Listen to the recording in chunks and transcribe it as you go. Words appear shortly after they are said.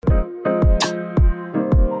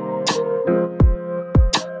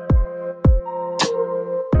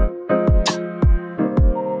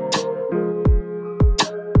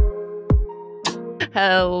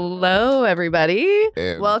Hello, everybody.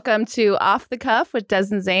 And Welcome to Off the Cuff with Des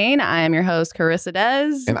and Zane. I am your host, Carissa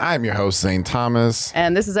Des. And I'm your host, Zane Thomas.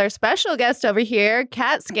 And this is our special guest over here,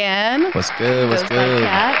 CatXScan. What's good? What's Goes by good?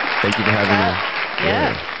 Cat. Thank you for having me.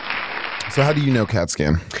 Yeah. So how do you know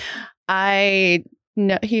CatXScan? I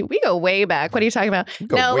know we go way back. What are you talking about?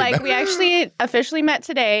 No, like back. we actually officially met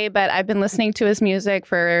today, but I've been listening to his music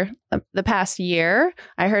for the past year.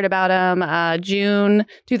 I heard about him June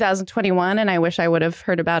 2021, and I wish I would have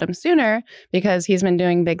heard about him sooner because he's been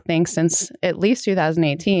doing big things since at least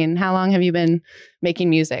 2018. How long have you been making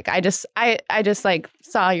music? I just like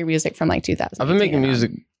saw your music from like 2000. I've been making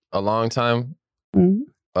music a long time. Mhm.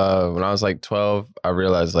 When I was like 12, I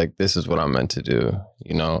realized like this is what I'm meant to do.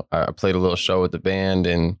 You know, I played a little show with the band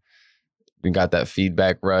and we got that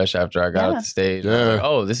feedback rush after I got off the stage. I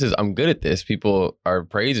was like, oh, I'm good at this. People are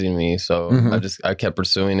praising me. So I kept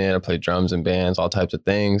pursuing it. I played drums in bands, all types of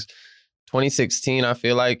things. 2016, I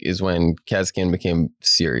feel like, is when CatXScan became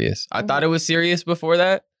serious. I thought it was serious before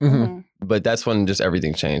that, but that's when just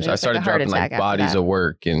everything changed. I started dropping like bodies of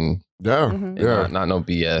work and not no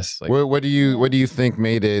BS. Like, what do you think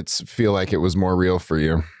made it feel like it was more real for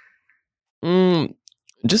you?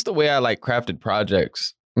 Just the way I like crafted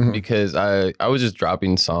projects, because I was just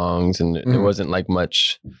dropping songs and there wasn't like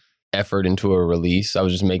much effort into a release. I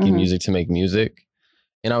was just making music to make music.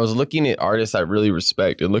 And I was looking at artists I really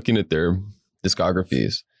respect and looking at their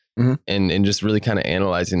discographies and just really kind of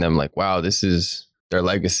analyzing them like, wow, this is their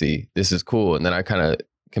legacy. This is cool. And then I kind of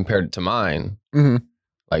compared it to mine.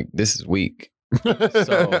 Like, this is weak. So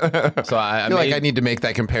I feel like I need to make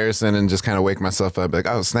that comparison and just kind of wake myself up like,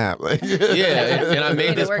 oh, snap. Like, and I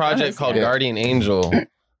made this project called Guardian Angel.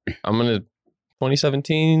 I'm going to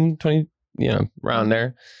 2017, around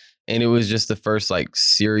there. And it was just the first like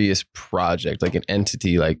serious project, like an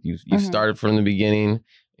entity. Like you started from the beginning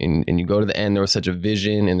and you go to the end. There was such a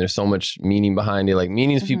vision and there's so much meaning behind it. Like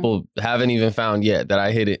meanings people haven't even found yet that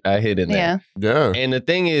I hid in there. Yeah. And the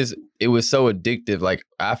thing is, it was so addictive. Like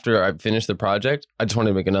after I finished the project, I just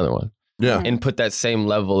wanted to make another one. Yeah. And put that same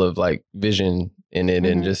level of like vision in it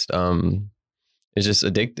and just it's just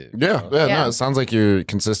addictive. Yeah. No, it sounds like you're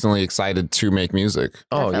consistently excited to make music.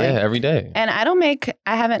 Oh, yeah, every day. And I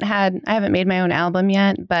haven't made my own album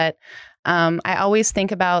yet, but I always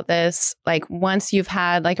think about this, like once you've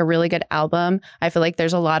had like a really good album, I feel like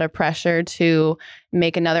there's a lot of pressure to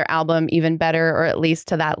make another album even better, or at least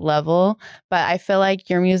to that level. But I feel like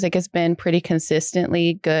your music has been pretty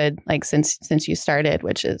consistently good, like since you started,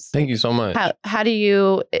 which is thank you so much. How do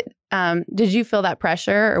you did you feel that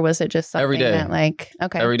pressure, or was it just something every day? That like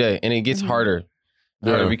Every day, and it gets harder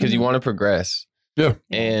because you want to progress. Yeah,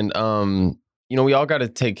 and we all got to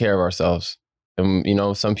take care of ourselves.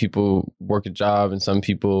 And, some people work a job and some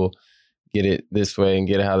people get it this way and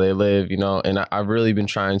get it how they live, and I've really been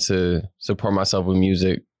trying to support myself with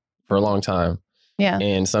music for a long time. Yeah.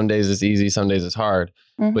 And some days it's easy, some days it's hard.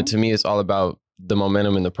 But to me, it's all about the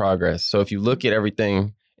momentum and the progress. So if you look at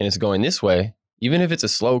everything and it's going this way, even if it's a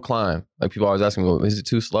slow climb, like people always ask me, well, is it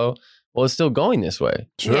too slow? Well, it's still going this way.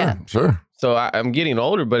 Sure. So I'm getting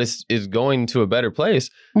older, but it's going to a better place.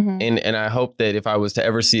 And I hope that if I was to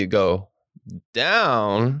ever see it go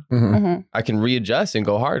down, I can readjust and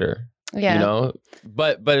go harder.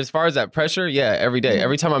 But as far as that pressure, every day,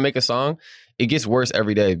 every time I make a song, it gets worse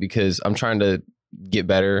every day because I'm trying to get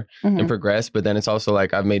better and progress. But then it's also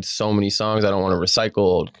like I've made so many songs, I don't want to recycle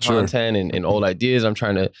old content and old ideas. I'm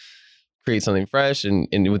trying to create something fresh, and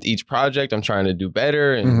with each project I'm trying to do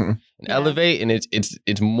better and elevate, and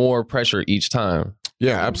it's more pressure each time.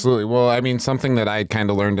 Yeah, absolutely. Well, I mean, something that I kind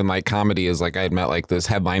of learned in like comedy is like I had met like this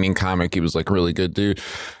headlining comic. He was like a really good dude.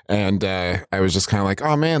 And I was just kind of like,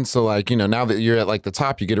 oh man, so like, now that you're at like the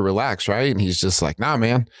top, you get to relax, right? And he's just like, nah,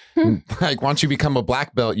 man. Like once you become a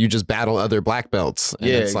black belt, you just battle other black belts. And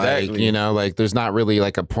it's exactly. Like, like there's not really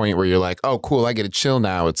like a point where you're like, oh, cool, I get to chill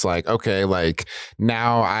now. It's like, okay, like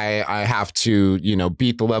now I have to,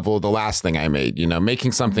 beat the level of the last thing I made.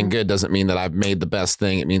 Making something good doesn't mean that I've made the best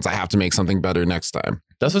thing. It means I have to make something better next time.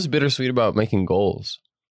 That's what's bittersweet about making goals.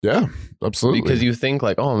 Yeah, absolutely. Because you think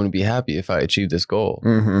like, oh, I'm going to be happy if I achieve this goal.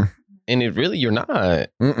 And you're not.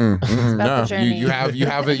 No, you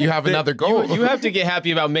have another goal. You have to get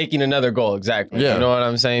happy about making another goal. Exactly. Yeah. You know what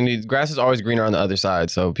I'm saying? The grass is always greener on the other side.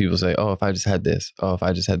 So people say, oh, if I just had this. Oh, if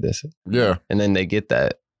I just had this. Yeah. And then they get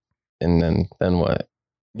that. And then what?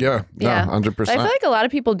 Yeah. No, 100%. I feel like a lot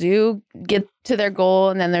of people do get to their goal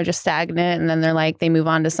and then they're just stagnant and then they're like, they move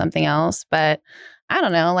on to something else. But I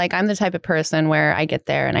don't know, like I'm the type of person where I get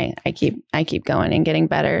there and I keep going and getting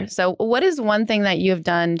better. So what is one thing that you have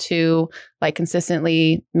done to like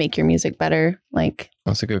consistently make your music better? Like,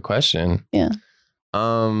 that's a good question. Yeah.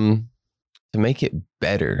 To make it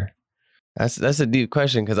better. That's a deep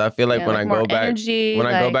question, because I feel like when I go back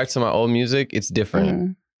I go back to my old music, it's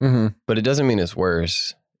different. But it doesn't mean it's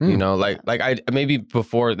worse. You know, like I maybe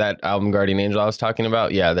before that album Guardian Angel I was talking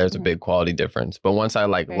about, there's a big quality difference. But once I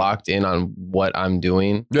like locked in on what I'm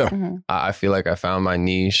doing, I feel like I found my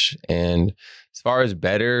niche. And as far as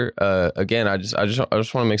better, again, I just want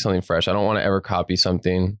to make something fresh. I don't want to ever copy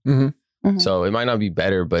something. So it might not be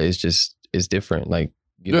better, but it's different. Like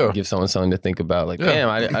give someone something to think about. Like, damn,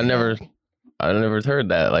 I never heard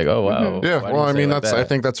that. Like, oh wow. Yeah. Well, I mean, I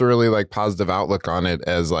think that's a really like positive outlook on it,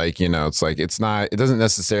 as like, you know, it's like, it doesn't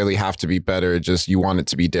necessarily have to be better. Just you want it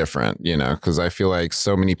to be different, you know, because I feel like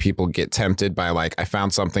so many people get tempted by like, I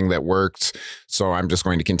found something that worked, so I'm just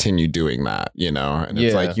going to continue doing that, you know, and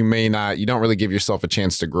it's like, you don't really give yourself a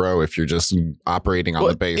chance to grow if you're just operating on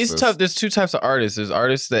the basis. It's tough. There's two types of artists. There's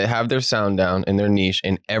artists that have their sound down and their niche,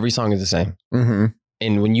 and every song is the same.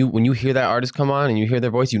 And when you hear that artist come on and you hear their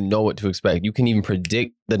voice, you know what to expect. You can even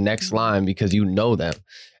predict the next line because you know them.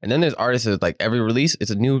 And then there's artists that like every release, it's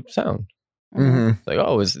a new sound. It's like,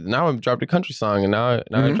 oh, now I've dropped a country song, and now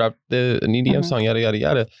I dropped an EDM song, yada, yada,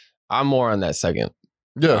 yada. I'm more on that second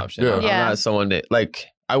option. I'm not someone that like,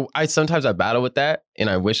 I sometimes I battle with that, and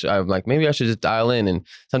I wish I'm like, maybe I should just dial in. And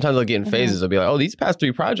sometimes I'll get in phases. I'll be like, oh, these past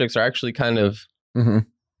 3 projects are actually kind of...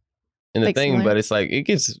 in the like thing, but it's like it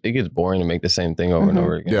gets boring to make the same thing over and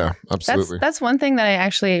over again. Yeah, absolutely. That's one thing that I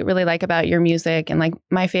actually really like about your music, and like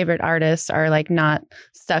my favorite artists are like not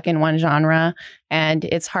stuck in one genre, and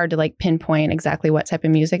it's hard to like pinpoint exactly what type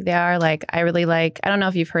of music they are. Like I really like, I don't know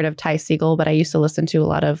if you've heard of Ty Segall, but I used to listen to a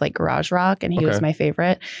lot of like garage rock, and he was my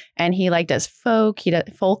favorite. And he like does folk, he does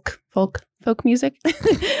folk music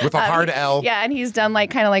with a hard L. Yeah, and he's done like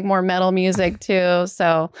kind of like more metal music too.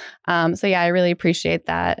 So yeah, I really appreciate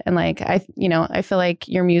that. And like I feel like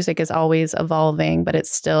your music is always evolving, but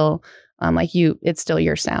it's still it's still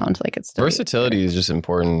your sound. Like it's still versatility is just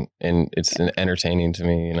important, and it's entertaining to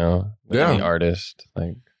me, you know, with any artist.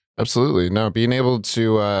 Like absolutely. No, being able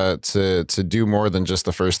to do more than just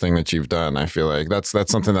the first thing that you've done. I feel like that's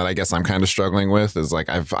something that I guess I'm kind of struggling with, is like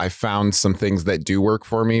I've found some things that do work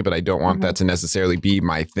for me, but I don't want that to necessarily be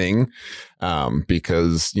my thing.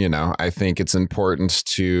 Because, you know, I think it's important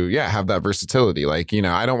to, have that versatility. Like, you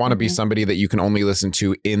know, I don't want to be somebody that you can only listen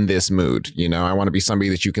to in this mood. You know, I want to be somebody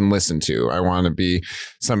that you can listen to. I want to be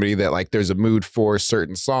somebody that like there's a mood for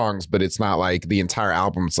certain songs, but it's not like the entire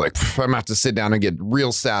album. It's like, I'm gonna have to sit down and get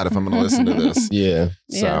real sad if I'm going to listen to this.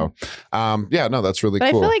 So, no, that's really cool.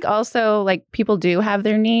 I feel like also like people do have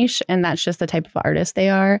their niche, and that's just the type of artist they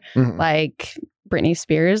are. Like Britney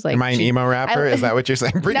Spears. Like, am I an emo rapper? Is that what you're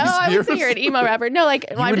saying? Britney Spears? I would say you're an emo rapper. No, like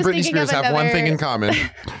you and Britney Spears have one thing in common.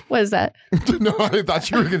 What is that? No, I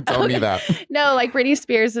thought you were going to tell me that. No, like Britney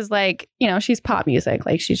Spears is like, you know, she's pop music.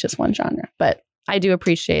 Like she's just one genre. But I do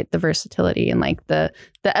appreciate the versatility and like the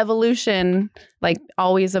evolution, like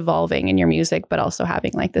always evolving in your music, but also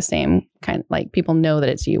having like the same kind, like people know that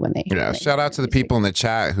it's you when they shout out to the people in the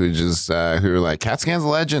chat who just who are like, CatXscan's a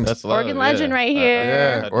legend. That's Oregon legend right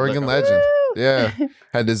here. Oregon legend. Yeah,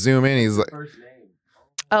 had to zoom in. He's like,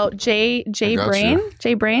 oh, Jay Brain.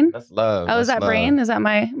 Jay Brain. That's love. Oh, is that Brain? Is that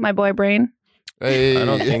my boy Brain? Hey. I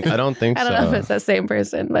don't think I don't know if it's the same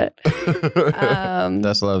person, but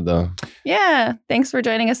that's love though. Yeah. Thanks for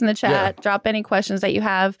joining us in the chat. Drop any questions that you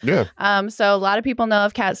have. So a lot of people know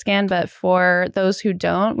of CatXscan, but for those who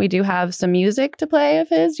don't, we do have some music to play of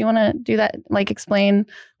his. You want to do that? Like explain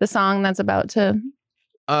the song that's about to.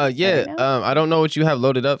 I don't know what you have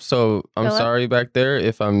loaded up, so I'm sorry back there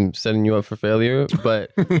if I'm setting you up for failure. But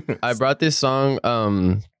I brought this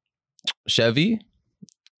song, Chevy,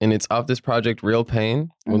 and it's off this project, Real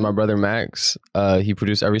Pain, with my brother Max. He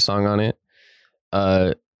produced every song on it.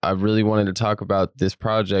 I really wanted to talk about this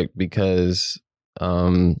project because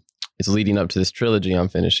it's leading up to this trilogy I'm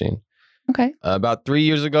finishing. Okay. About 3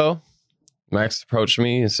 years ago, Max approached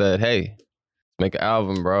me and said, "Hey, make an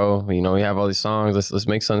album, bro. You know, we have all these songs. Let's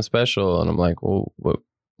make something special." And I'm like, well, what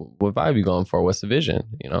vibe you going for? What's the vision?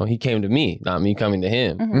 You know, he came to me, not me coming to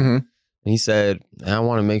him. And he said, I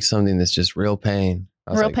want to make something that's just real pain.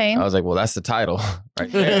 Real pain. I was like, well, that's the title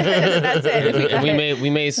right there. That's it. And we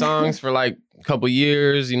made songs for like a couple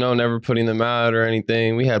years, you know, never putting them out or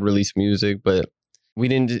anything. We had released music, but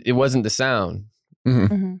it wasn't the sound.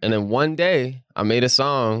 And then one day I made a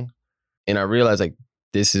song and I realized like,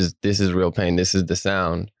 this is real pain. This is the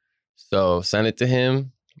sound. So sent it to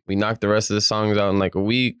him. We knocked the rest of the songs out in like a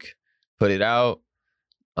week, put it out.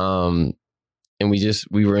 And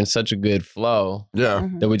we were in such a good flow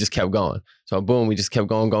that we just kept going. So boom, we just kept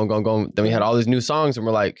going. Then we had all these new songs and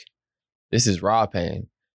we're like, this is raw pain.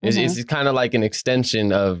 It's kind of like an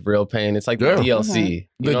extension of Real Pain. It's like the DLC.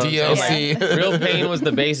 The DLC. Like, Real Pain was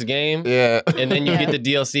the base game. Yeah. And then you get the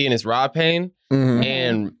DLC and it's Raw Pain.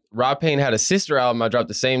 And Raw Pain had a sister album I dropped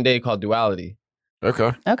the same day called Duality.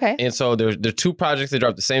 Okay. And so there are 2 projects that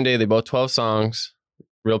dropped the same day. They both 12 songs.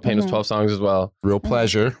 Real Pain was 12 songs as well. Real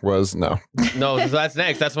Pleasure was no. No, so that's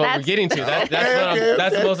next. That's what we're getting to.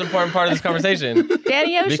 That's the most important part of this conversation.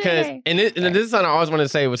 Danny O'Shea. Because and this is something I always wanted to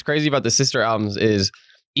say. What's crazy about the sister albums is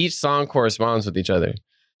each song corresponds with each other.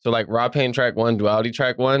 So like Raw Pain track 1, Duality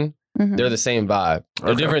track 1, they're the same vibe.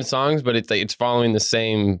 They're different songs, but it's following the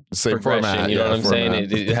same progression. Format, you know what I'm saying?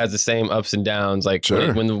 It has the same ups and downs. Like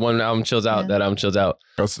when the one album chills out, that album chills out.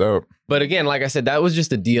 That's dope. But again, like I said, that was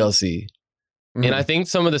just a DLC. And I think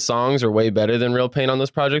some of the songs are way better than Real Pain on those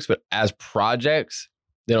projects, but as projects,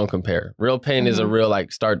 they don't compare. Real Pain is a real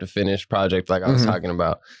like start to finish project like I was talking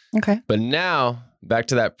about. Okay. But now, back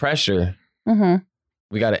to that pressure,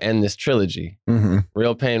 we got to end this trilogy.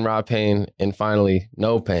 Real Pain, Raw Pain, and finally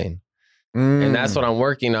No Pain. And that's what I'm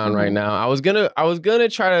working on right now. I was gonna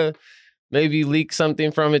try to maybe leak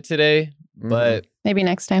something from it today, but maybe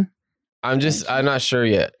next time. I'm not sure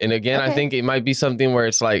yet. And again, I think it might be something where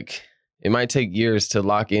it's like, it might take years to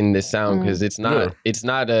lock in this sound because it's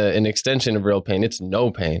not an extension of Real Pain. It's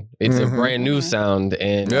No Pain. It's a brand new sound,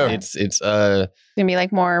 and it's gonna be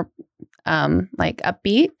like more like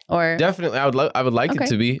upbeat or definitely. I would like it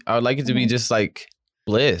to be. I would like it to be just like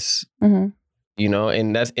bliss, you know.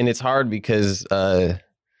 And it's hard because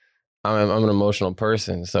I'm an emotional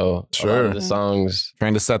person, so a lot of the songs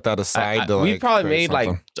trying to set that aside. We probably made something.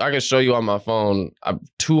 Like I can show you on my phone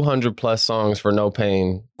 200 plus songs for No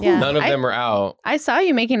Pain. Yeah. None of them are out. I saw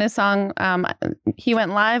you making a song. He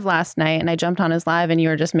went live last night, and I jumped on his live, and you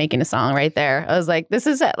were just making a song right there. I was like, "This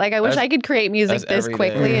is it. Like I wish I could create music this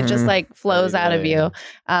quickly. It just like flows out of you."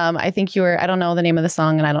 I think you were. I don't know the name of the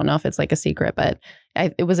song, and I don't know if it's like a secret, but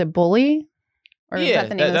it was a Bully. Or yeah, that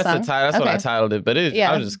the name of the that's song? the title. That's what I titled it. But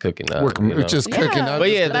I was just cooking up. We're just cooking up. But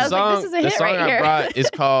yeah, the song, like, the song I brought is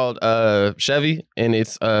called Chevy, and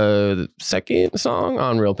it's the second song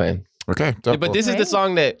on Real Pain. Okay. But this is the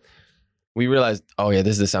song that we realized, oh yeah,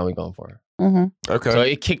 this is the sound we're going for. Okay. So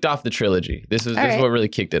it kicked off the trilogy. This is what really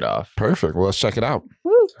kicked it off. Perfect. Well, let's check it out.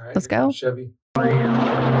 Woo. Right, let's go. Chevy. On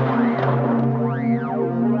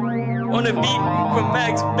the beat from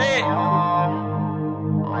Max Bet.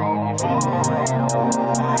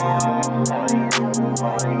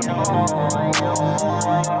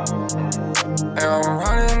 And I'm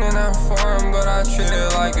running in that foreign, but I treat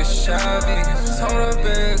it like a Chevy. Told a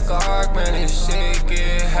big Glock, man, this shit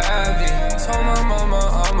get heavy. Told my mama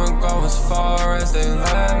I'ma go as far as they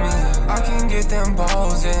let me. I can get them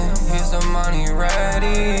balls in, here's the money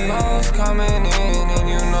ready. Balls coming in, and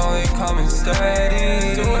you know they coming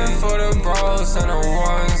steady. Do it for the bros and the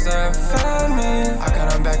ones that fed me. I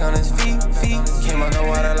got him back on his feet. Came out the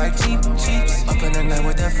water like Jeeps. Up in the night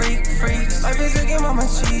with that freaks. Life is a game, I'ma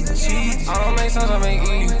cheat. I don't make songs, I make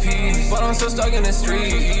EPs, but I'm still stuck in the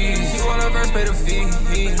streets. You want a verse, pay the fee.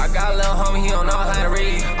 I got a little homie, he don't know how to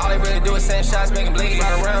read. All they really do is send shots, make him bleed.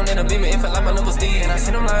 Ride around in a beam, it felt like my nipples deep. And I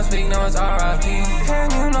seen him last week, now it's R.I.P.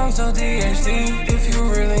 And you know, so DHD. If you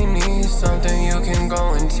really need something, you can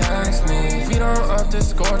go and text me. We don't up the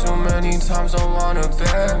score too many times, don't wanna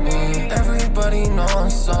bet me. Everybody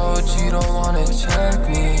knows, so G don't wanna check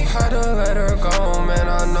me. Had to let her go, man,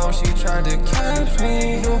 I know she tried to catch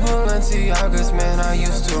me. New Balenciagas, man, I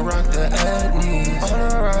used to rock the Etnies. On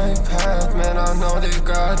the right path, man, I know that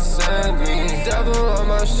God sent me. Devil on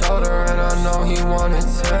my shoulder, and I know he wanna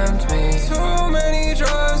tempt me. Too many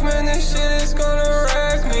drugs, man, this shit is gonna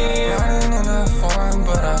wreck me. Riding in that foreign,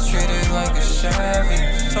 but I treat it like a Chevy.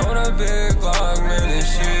 Told a big Glock, man,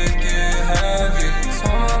 this shit get heavy.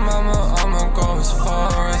 Told my mama I'ma go as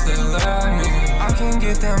far as they let me. I can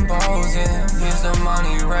get them balls in, here's the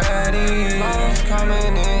money ready. Balls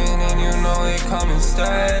coming in, and you know they coming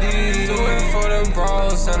steady. Do it for the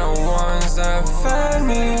bros and the ones that fed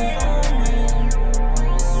me.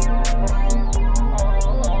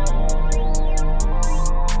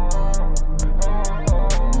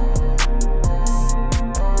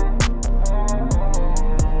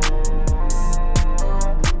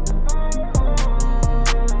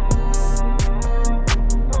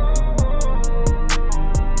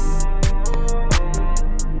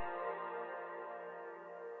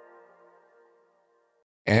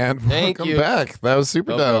 And welcome back. That was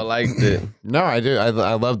super dope. I liked it. No, I do. I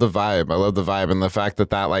love the vibe. I love the vibe, and the fact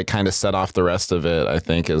that like kind of set off the rest of it. I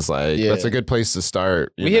think is like that's a good place to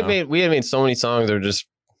start. We had made so many songs that were just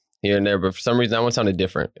here and there, but for some reason that one sounded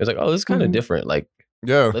different. It was like, oh, this is kind of different. Like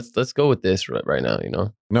Yeah. Let's go with this right now,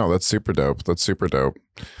 No, that's super dope. That's super dope.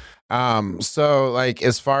 So like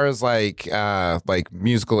as far as like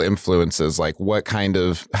musical influences, like what kind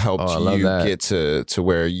of helped you get to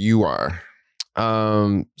where you are?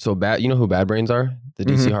 So you know who Bad Brains are? The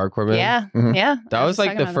DC hardcore band? Yeah. Mm-hmm. Yeah. That was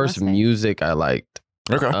like the first music I liked.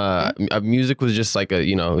 Okay. Music was just like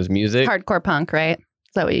it was music. Hardcore punk, right?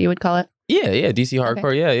 Is that what you would call it? Yeah, DC hardcore.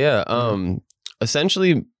 Okay. Yeah.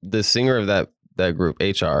 Essentially the singer of that group,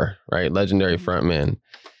 HR, right? Legendary frontman.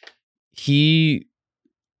 He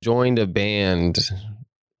joined a band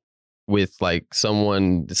with like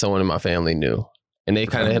someone in my family knew. And they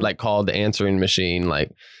kind of had like called the answering machine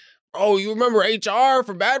like, "Oh, you remember HR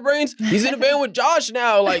from Bad Brains? He's in a band with Josh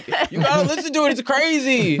now. Like, you gotta listen to it. It's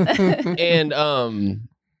crazy." And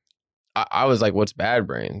I was like, "What's Bad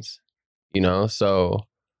Brains?" So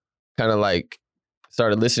kind of like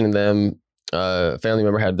started listening to them. A family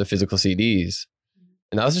member had the physical CDs.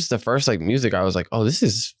 And that was just the first like music I was like, "Oh, this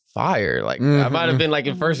is fire." Like I might have been like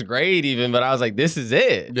in first grade even, but I was like, this is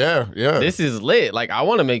it. Yeah. This is lit. Like I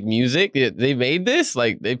want to make music. They made this.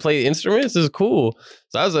 Like they play instruments. This is cool.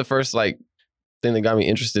 So that was the first like thing that got me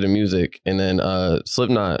interested in music. And then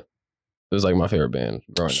Slipknot was like my favorite band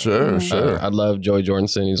growing up. Sure. I love Joey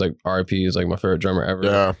Jordison. He's like R.I.P. He's like my favorite drummer ever.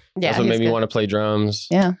 Yeah. That's what made me want to play drums.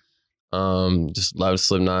 Yeah. Just loved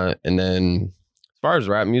Slipknot. And then as far as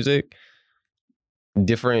rap music,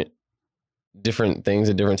 different things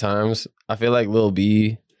at different times. I feel like Lil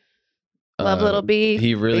B. Love Lil B.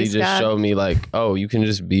 He really just showed me like, oh, you can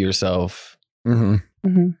just be yourself. And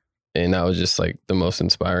that was just like the most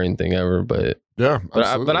inspiring thing ever. But yeah,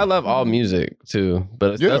 but I love all music too.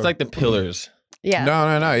 But that's like the pillars. Yeah.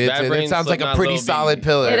 No. It sounds like a pretty solid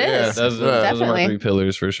pillar. It is. Those are my 3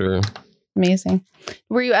 pillars for sure. Amazing.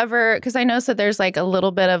 Were you ever, because I noticed that there's like a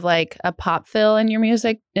little bit of like a pop feel in your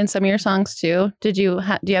music in some of your songs too. Do you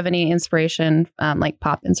have any inspiration, like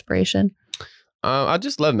pop inspiration? I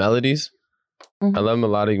just love melodies. I love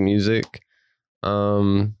melodic music.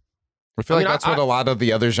 I feel like that's what a lot of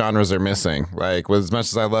the other genres are missing. Like, as much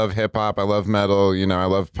as I love hip hop, I love metal, I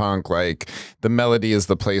love punk. Like, the melody is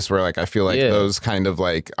the place where, like, I feel like those kind of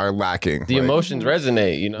like are lacking. The emotions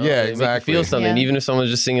resonate, Yeah, exactly. Make you feel something, even if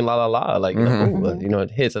someone's just singing la la la, like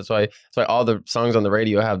it hits. That's why all the songs on the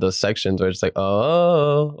radio have those sections where it's like,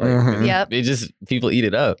 oh, like, it just people eat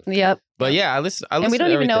it up. Yep. But yeah, I listen. And we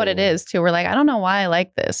don't even know what it is too. We're like, I don't know why I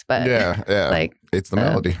like this, but like it's the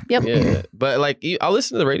melody. Yep. Yeah. But like I'll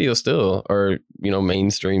listen to the radio still, or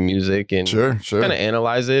mainstream music, and sure. kind of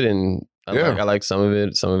analyze it. And I like some of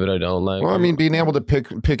it I don't like. Well, I mean, being able to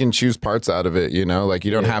pick and choose parts out of it, like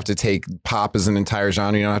you don't have to take pop as an entire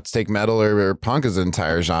genre. You don't have to take metal or punk as an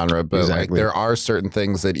entire genre, but like there are certain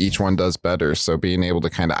things that each one does better. So being able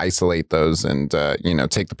to kind of isolate those and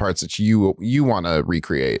take the parts that you want to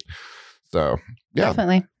recreate. So yeah,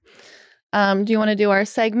 definitely. Do you want to do our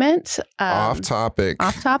segment? Off topic.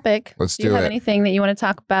 Let's do it. Do you have anything that you want to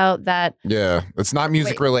talk about that? Yeah, it's not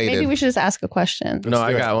music related. Maybe we should just ask a question. No,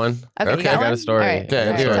 I got one. Okay, I got a story. All right.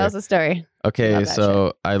 Tell us a story. Okay,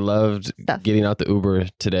 so I loved getting out the Uber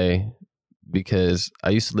today because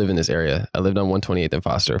I used to live in this area. I lived on 128th and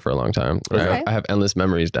Foster for a long time. Okay. I have endless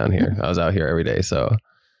memories down here. I was out here every day, so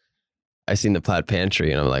I seen the Plaid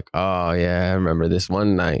Pantry, and I'm like, oh yeah, I remember this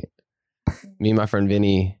one night. Me and my friend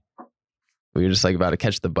Vinny, we were just like about to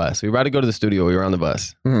catch the bus. We were about to go to the studio. We were on the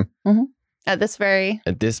bus. At this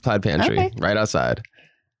Plaid Pantry, right outside.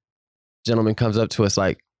 Gentleman comes up to us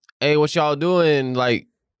like, hey, what y'all doing? Like,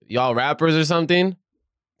 y'all rappers or something?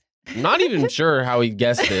 Not even sure how he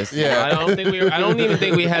guessed this. Yeah. I don't even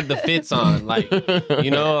think we had the fits on. Like,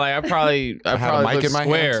 I probably looked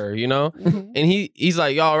square, And he's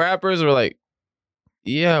like, y'all rappers? We're like,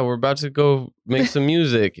 yeah, we're about to go make some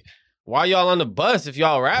music. Why y'all on the bus if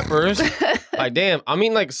y'all rappers? Like, damn, I'm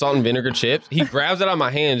eating like salt and vinegar chips. He grabs it out of my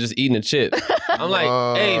hand, just eating a chip. I'm like,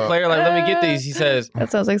 hey, player, like, let me get these. He says,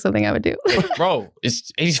 that sounds like something I would do. Bro,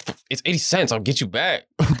 it's 80 cents. I'll get you back.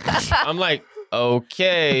 I'm like,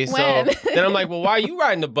 okay. So then I'm like, well, why are you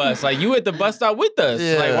riding the bus? Like, you at the bus stop with us.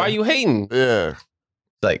 Yeah. Like, why are you hating? Yeah.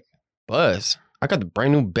 Like, bus, I got the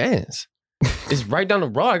brand new Benz. It's right down the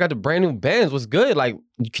road. I got the brand new Benz. What's good? Like,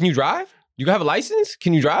 can you drive? You have a license?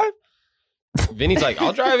 Can you drive? Vinny's like,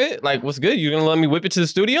 I'll drive it. Like, what's good? You're going to let me whip it to the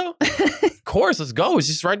studio? Of course, let's go. It's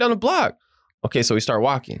just right down the block. Okay, so we start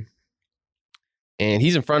walking. And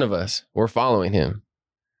he's in front of us. We're following him.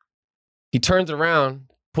 He turns around,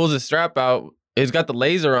 pulls his strap out. It's got the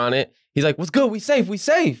laser on it. He's like, what's good? We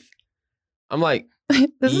safe. I'm like,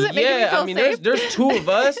 this isn't making me feel I mean, safe. there's 2 of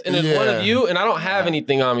us and there's one of you, and I don't have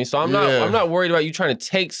anything on me, so I'm not worried about you trying to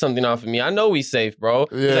take something off of me. I know we safe, bro.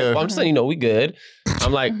 He's like, well, I'm just letting you know we good.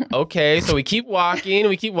 I'm like, okay. So we keep walking.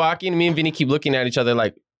 And me and Vinny keep looking at each other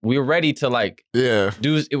like we're ready to like do.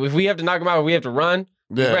 If we have to knock him out, or we have to run.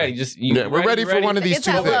 We're ready. We're ready for one of these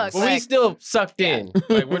two things. But we still sucked in.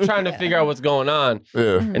 Like we're trying to figure out what's going on.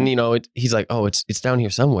 Yeah. And he's like, oh, it's down here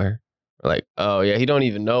somewhere. We're like, oh yeah, he don't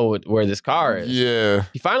even know where this car is. Yeah.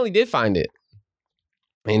 He finally did find it,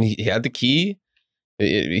 and he had the key.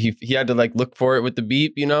 He had to like look for it with the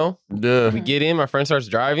beep. Yeah. We get in. My friend starts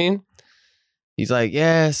driving. He's like,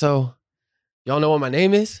 yeah. So y'all know what my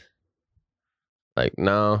name is? Like,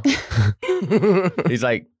 no. He's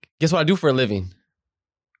like, guess what I do for a living?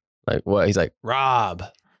 Like, what? He's like, Rob.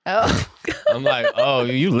 Oh. I'm like, oh,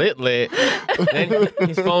 you lit. Then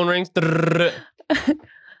his phone rings.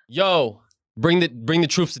 Yo, bring the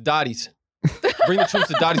troops to Dottie's. Bring the troops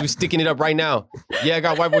to Dottie's. We're sticking it up right now. Yeah, I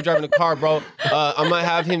got white boy driving the car, bro. I'm gonna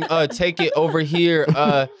have him take it over here.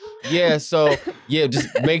 So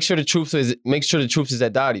just make sure the troops is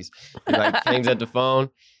at Dottie's. He like hangs at the phone.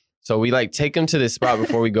 So we like take him to this spot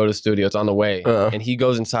before we go to the studio. It's on the way. And he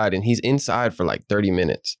goes inside and he's inside for like 30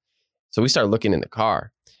 minutes. So we start looking in the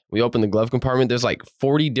car. We open the glove compartment. There's like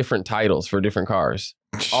 40 different titles for different cars.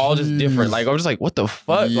 All just different. Like, I was just like, what the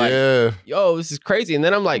fuck? Yeah. Like, yo, this is crazy. And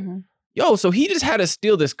then I'm like, yo, so he just had to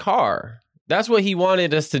steal this car. That's what he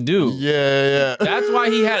wanted us to do. Yeah. That's why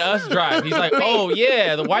he had us drive. He's like, oh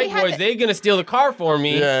yeah, the white boys, they gonna steal the car for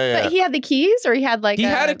me. Yeah. But he had the keys, or he had like he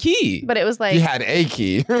had a key. But it was like He had a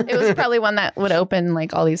key. it was probably one that would open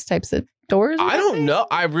like all these types of doors. I don't know.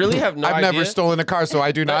 I really have no idea. I've never stolen a car, so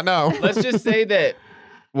I do not know. Let's just say that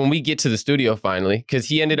when we get to the studio finally, because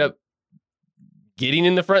he ended up getting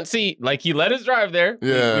in the front seat, like he let us drive there.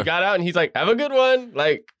 Yeah. We got out and he's like, have a good one.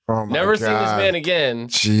 Like, Oh my never God. seen this man again.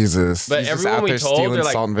 Jesus. But He's just everyone out we there told, stealing they're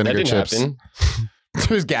like, salt and that vinegar didn't chips. happen.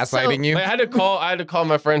 He's gaslighting you. But I had to call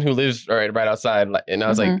my friend who lives right outside, and I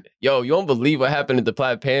was like, "Yo, you won't believe what happened at the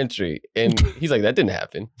Plaid Pantry," and he's like, "That didn't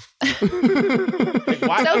happen." Like,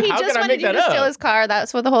 why? So he how just could I wanted make you that to steal up? his car.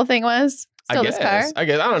 That's what the whole thing was. Steal this car. I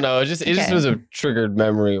guess I don't know. It just was a triggered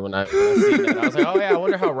memory when I seen that. I was like, oh yeah, I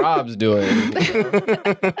wonder how Rob's doing.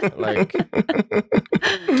 Like,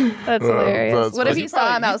 that's hilarious. What if you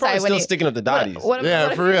saw him outside when still he sticking up the Dotties? What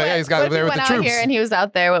For real. Yeah, he's got there with the out troops. here and he was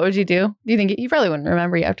out there. What would you do? Do you think he probably wouldn't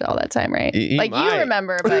remember you after all that time, right? He like might. you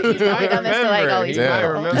remember, but he's probably done this to like all these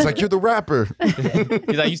people. He's like, you're the rapper.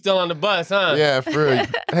 He's like, you still on the bus, huh? Yeah, for real.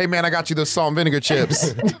 Hey man, I got you those salt and vinegar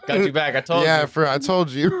chips. Got you back. I told you. Yeah, for real. I told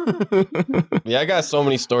you. Yeah, I got so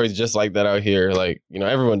many stories just like that out here. Like,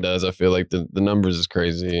 everyone does. I feel like the numbers is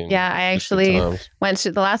crazy. Yeah, I actually went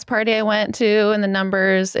to the last party I went to, and the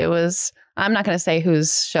numbers, it was, I'm not going to say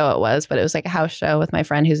whose show it was, but it was like a house show with my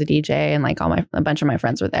friend who's a DJ, and like a bunch of my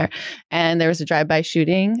friends were there. And there was a drive-by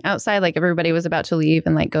shooting outside. Like everybody was about to leave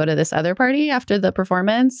and like go to this other party after the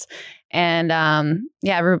performance. And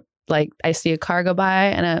like I see a car go by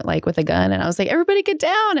and like with a gun, and I was like, everybody get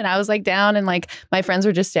down. And I was like down, and like my friends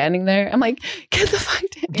were just standing there. I'm like, get the fuck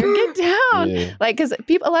down, get down. Yeah. Like, cause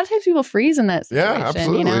a lot of times people freeze in that situation. Yeah,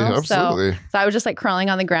 absolutely. Absolutely. So I was just like crawling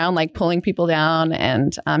on the ground, like pulling people down,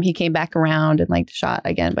 and he came back around and like shot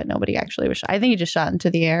again, but nobody actually was shot. I think he just shot into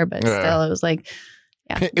the air, but still it was like,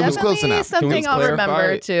 yeah, it was close enough. Something I'll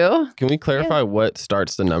remember too. Can we clarify what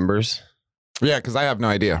starts the numbers? Yeah, because I have no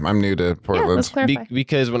idea. I'm new to Portland.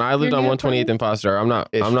 Because when I lived on 128th and Foster, I'm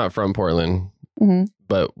not from Portland. Mm-hmm.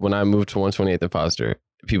 But when I moved to 128th and Foster,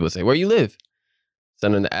 people would say, "Where you live?"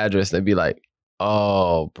 Send them the address, and they'd be like,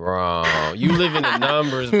 "Oh, bro, you live in the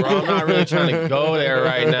numbers, bro. I'm not really trying to go there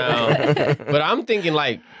right now." But I'm thinking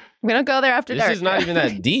like, we don't go there after dark. This is not even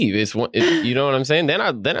that deep. It's you know what I'm saying? Then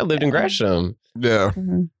I lived in Gresham. Yeah.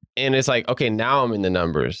 Mm-hmm. And it's like, okay, now I'm in the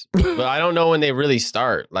numbers, but I don't know when they really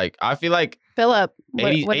start. Like, I feel like Philip,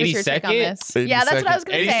 what 80 is your take on this? 80 yeah, that's what I was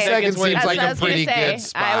going to say. 80 seconds seems like a pretty good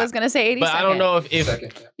spot. I was going to say 80 but seconds. I don't know if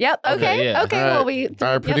Yep. Okay. Okay. Well,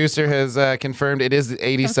 our producer has confirmed it is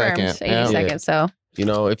 80 seconds. 80 seconds. So.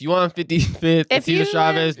 If you want 55th, if you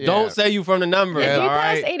Chavez, don't say you from the numbers. If you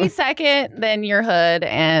pass 82nd, then you're hood,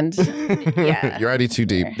 and you're already too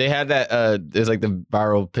deep. They had that. There's like the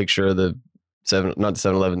viral picture of the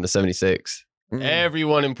 7-Eleven, the 76.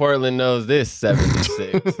 Everyone in Portland knows this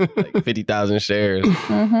 76, like 50,000 shares.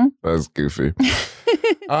 Mm-hmm. That's goofy.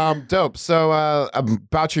 Dope. So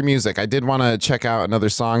about your music, I did want to check out another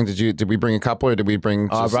song. Did we bring a couple, or did we bring?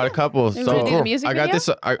 I brought a couple. So cool. I got this.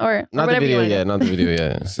 Or not the video yet. Not the video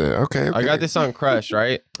yet. So, okay. I got this on Crush,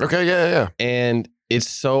 right? Okay. Yeah. And it's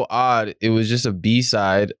so odd. It was just a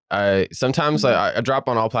B-side. Sometimes I drop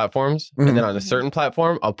on all platforms, and then on a certain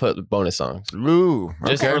platform, I'll put bonus songs. Ooh,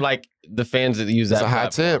 just for like the fans that use that. It's a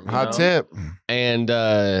hot tip. And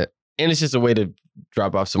it's just a way to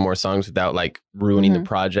drop off some more songs without like ruining the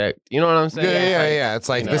project. You know what I'm saying? Yeah. It's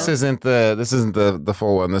like this isn't the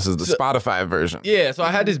full one. This is the Spotify version. Yeah. So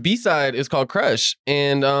I had this B-side. It's called Crush,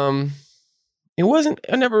 and it wasn't.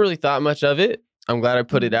 I never really thought much of it. I'm glad I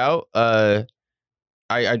put it out.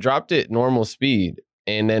 I dropped it normal speed,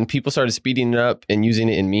 and then people started speeding it up and using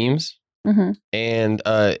it in memes, and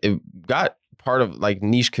it got part of like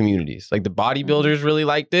niche communities. Like the bodybuilders really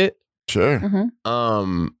liked it. Sure.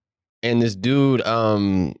 And this dude,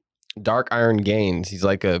 Dark Iron Gains, he's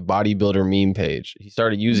like a bodybuilder meme page. He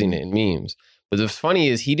started using it in memes. But what's funny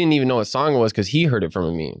is he didn't even know what song it was because he heard it from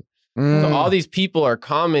a meme. So all these people are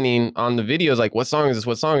commenting on the videos like, what song is this?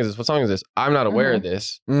 What song is this? What song is this? I'm not aware of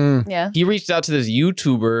this. Yeah. He reached out to this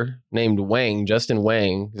YouTuber named Wang, Justin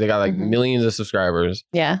Wang. They got like millions of subscribers.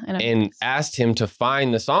 Yeah. And asked him to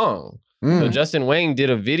find the song. So Justin Wang did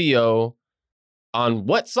a video on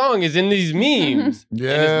what song is in these memes. And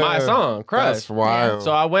it's my song, Crush. That's wild.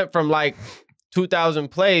 So I went from like 2,000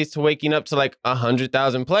 plays to waking up to like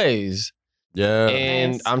 100,000 plays. Yeah.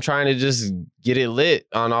 And Nice. I'm trying to just get it lit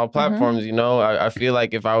on all platforms, you know? I feel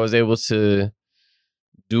like if I was able to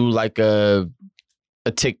do like a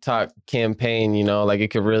TikTok campaign, you know, like it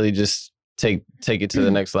could really just take it to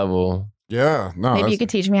the next level. Yeah. No. Maybe you could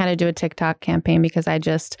teach me how to do a TikTok campaign because I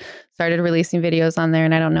just started releasing videos on there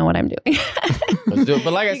and I don't know what I'm doing. Let's do it.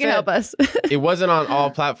 But like I You can said, help us. it wasn't on all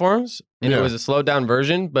platforms and it was a slowed down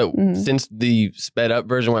version. But since the sped up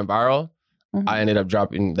version went viral, I ended up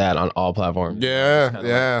dropping that on all platforms. Yeah. Like,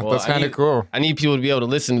 Yeah. well, That's kind of cool. I need people to be able to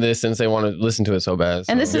listen to this since they want to listen to it so bad.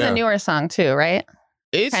 And this is Yeah. a newer song too, right?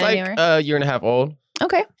 It's kinda like newer? a year and a half old,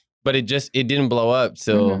 Okay. but it didn't blow up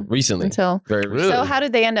till recently. Until Very recently. So how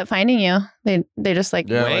did they end up finding you? They just like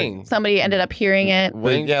Yeah, Wang. somebody ended up hearing it.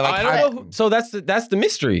 Wang. Yeah, like I don't know. So that's the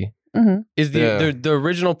mystery. Is Yeah. the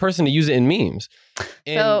original person to use it in memes.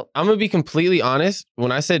 And So- I'm gonna be completely honest.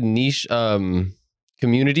 When I said niche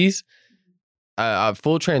communities,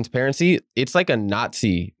 full transparency, it's like a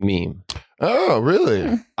Nazi meme. Oh,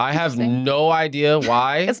 really? I have Interesting. no idea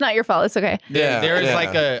why. It's not your fault. It's okay. There is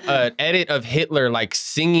like an edit of Hitler like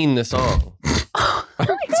singing the song.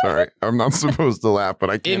 Sorry, I'm not supposed to laugh, but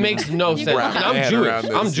I can't. It makes no sense. wrap my I'm head Jewish. around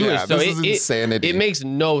this. I'm Jewish, Yeah, so this is insanity. it makes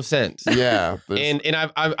no sense. Yeah. And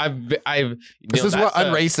I've This is what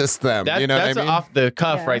unracist them. You know what I that's mean? off the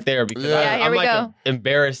cuff Yeah. right there because Yeah. Here I'm we like go.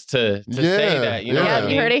 embarrassed to say that. You know Yeah, what I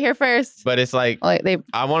mean? you heard it here first. But it's like Like they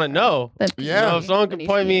I want to know. Yeah. You know, if someone can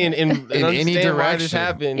point me in any understand why this direction.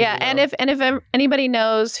 happened. Yeah, you know? and if anybody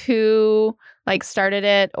knows who like started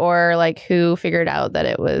it or like who figured out that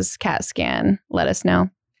it was CatXScan, let us know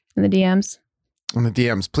in the DMs. In the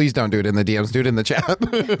DMs, please don't do it in the DMs. Do it in the chat. Or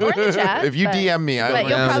in the chat, if you but- DM me, But I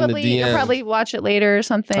you'll in the you'll DMs. probably watch it later or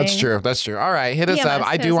something. That's true. That's true. All right, hit us DM up. us,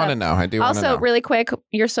 I hit do us want to up. know. I do want to Also, know. really quick,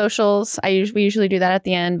 your socials. We usually do that at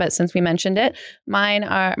the end, but since we mentioned it,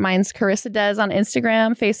 mine's Carissa Des on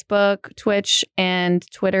Instagram, Facebook, Twitch, and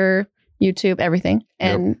Twitter, YouTube, everything.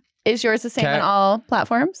 And is yours the same on all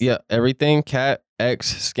platforms? Yeah, everything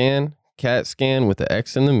CatXScan with the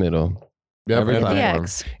X in the middle. Yep, every and- platform.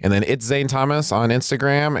 DX. And then it's Zane Thomas on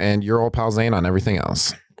Instagram, and your old pal Zane on everything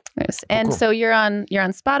else. Yes. And cool. so you're on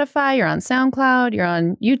Spotify, you're on SoundCloud, you're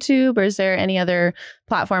on YouTube, or is there any other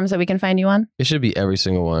platforms that we can find you on? It should be every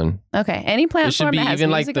single one. Okay, any platform It should be that has even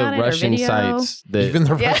like music the on it or Russian video? sites that Even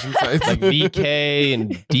the Yeah. Russian sites. like VK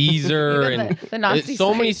and Deezer Even and the Nazi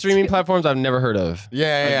so many sites, streaming too. platforms I've never heard of.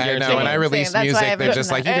 Yeah, Like, I know. same, When I same. release That's why music, I've they're written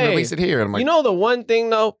just like, that. you can Hey, release it here. And I'm like, You know the one thing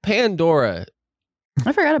though, Pandora.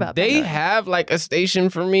 I forgot about They Pandora. have like a station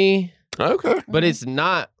for me, okay. but it's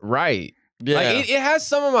not right. Yeah. Like it has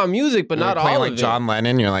some of my music, but You're not playing all like of it. John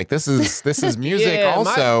Lennon. You're like, this is music Yeah,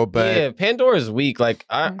 also, but yeah, Pandora's weak. Like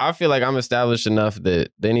I feel like I'm established enough that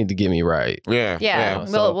they need to get me right. yeah. Yeah,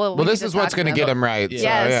 So- we'll Well, we this need is to what's talk going to to get them. him right. Yes, So,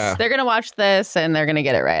 yeah. they're gonna watch this and they're gonna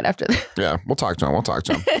get it right after this. Yeah. We'll talk to him. We'll talk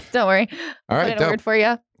to him. Don't worry. All Put right. in a Dope. word for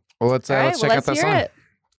you. Well, let's All right, let's check well, out that let's song. hear it.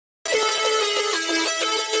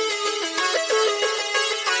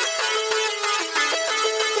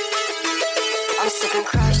 I'm sipping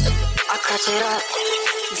crush, I crush it up.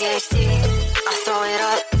 DHD, I throw it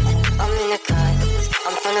up. I'm in the cut,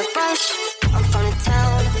 I'm from the brush, I'm from the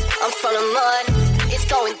town, I'm from the mud. It's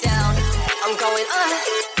going down, I'm going up,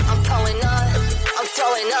 I'm pulling up, I'm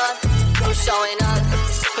throwing up, I'm showing up,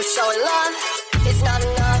 I'm showing love. It's not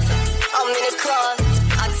enough, I'm in the club,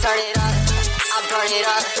 I turn it up, I burn it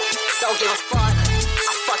up. Don't give a fuck,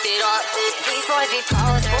 I fucked it up. These boys be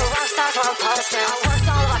posers, we're rock stars, we're on posters. I worked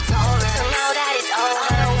all of October, so now that it's over,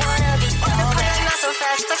 I don't wanna be sober. Not so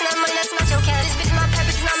fast, flexing that money, that's not your cat. This bitch is my pet,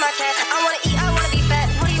 bitch is not my cat. I wanna eat, I wanna be fat.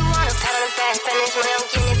 What do you want? A pat on the back, spend this money, I'm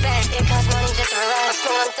getting it back. It costs money just to relax. I'm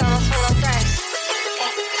swing on dumb, I'm swing on threats.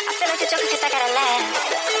 because I gotta laugh.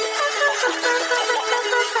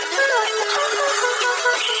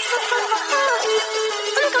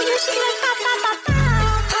 I'ma go use you like pop, pop, pop, pop.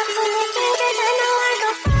 Pop to the drink 'cause I know I go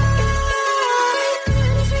far.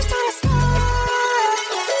 This is gonna start.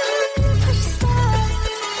 Push the start.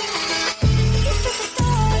 This is a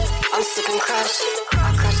start. I'm sipping crush.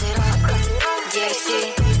 I crush it up.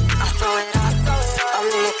 DAC. I throw it up. I'm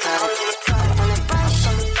in the club. I'm from the brush.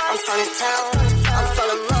 I'm from the town. I'm from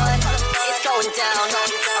the mud. It's going down.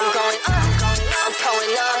 I'm going up. I'm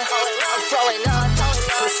going up. I'm throwing up.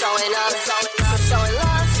 I'm showing up. I'm showing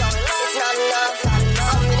love. It's not enough.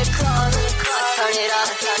 I'm in the club. I turn it up.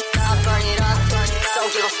 I burn it up.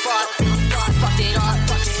 Don't give a fuck. Fuck it up.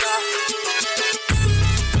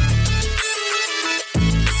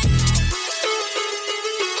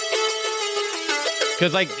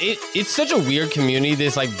 Because like it's such a weird community,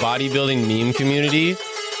 this like bodybuilding meme community.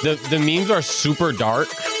 The memes are super dark.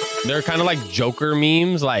 They're kind of like Joker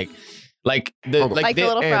memes, like the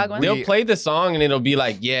little frog one. They'll play the song and it'll be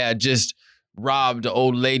like, yeah, just robbed an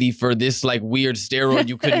old lady for this like weird steroid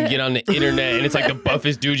you couldn't get on the internet, and it's like the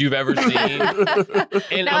buffest dude you've ever seen.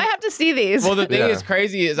 And now I have to see these. Well, the thing is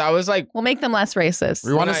crazy is I was like, we'll make them less racist.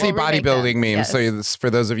 We want to see bodybuilding memes. Yes. So for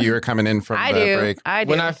those of you who are coming in from the break, I do.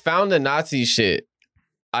 When I found the Nazi shit,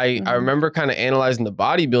 I remember kind of analyzing the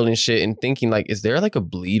bodybuilding shit and thinking like, is there like a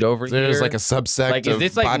bleed over here? There's like a subsect. Like, is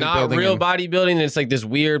this like not real bodybuilding? And it's like this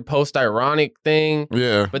weird post-ironic thing.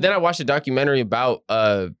 Yeah. But then I watched a documentary about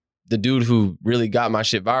the dude who really got my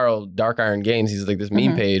shit viral, Dark Iron Gains. He's like this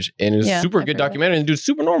meme page, and it was a super good documentary. And the dude's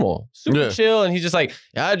super normal, super chill, and he's just like,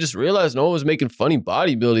 yeah, I just realized no one was making funny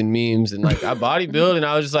bodybuilding memes, and like I bodybuild, and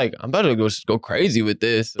I was just like, I'm about to go crazy with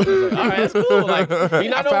this. And I was like, all right, that's cool. Like, you're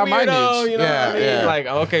not no weirdo, you know what I mean? Yeah. Like,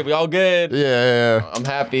 okay, we all good. Yeah. I'm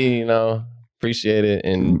happy, you know, appreciate it,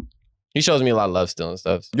 and he shows me a lot of love still and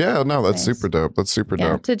stuff. So. Yeah, no, that's super dope. That's super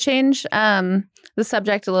dope. To change the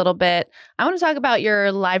subject a little bit, I want to talk about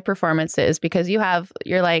your live performances, because you're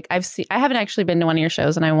like, I haven't actually been to one of your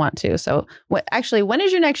shows and I want to. So when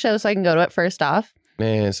is your next show so I can go to it first off?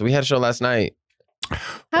 Man, so we had a show last night.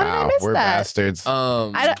 How did I miss we're that? bastards.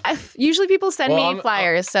 Usually people send me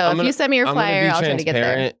flyers. So if you send me your flyer, I'll try to get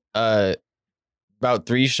there. About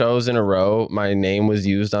 3 shows in a row, my name was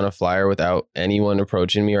used on a flyer without anyone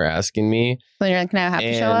approaching me or asking me. So you're like, now I have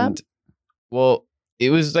to show up? Well,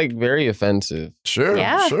 it was like very offensive. Sure.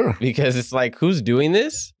 Because it's like, who's doing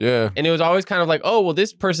this? Yeah. And it was always kind of like, oh, well,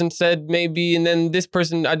 this person said maybe, and then this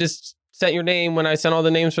person, I just sent your name when I sent all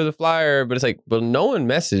the names for the flyer. But it's like, well, no one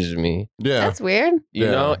messaged me. Yeah. That's weird. You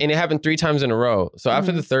know? And it happened 3 times in a row. So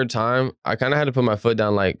after the 3rd time, I kind of had to put my foot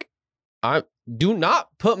down, like, do not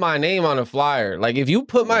put my name on a flyer. Like, if you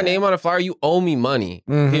put my name on a flyer, you owe me money,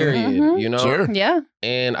 period. You know? Sure. Yeah.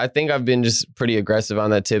 And I think I've been just pretty aggressive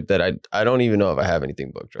on that tip that I don't even know if I have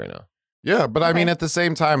anything booked right now. Yeah, but I mean, at the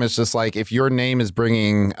same time, it's just like, if your name is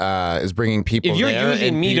bringing people, if you're there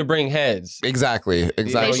using me to bring heads, exactly.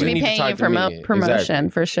 They should be paying you for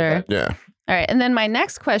promotion for sure. Yeah. All right. And then my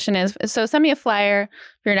next question is, so send me a flyer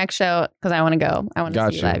for your next show, because I want to go. I want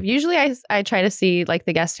to see you live. Usually I try to see like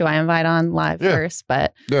the guests who I invite on live first.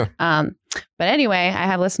 But anyway, I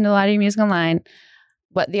have listened to a lot of your music online.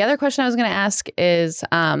 But the other question I was going to ask is,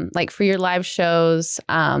 like, for your live shows,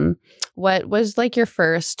 what was like your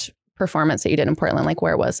first performance that you did in Portland? Like,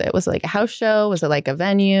 where was it? Was it like a house show? Was it like a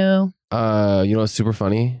venue? You know what's super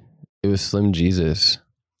funny? It was Slim Jesus.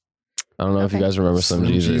 I don't know if you guys remember Slim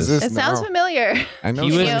Jesus. It sounds familiar. I know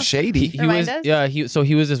Slim Shady. He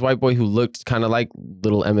was this white boy who looked kind of like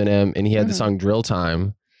Little Eminem, and he had the song Drill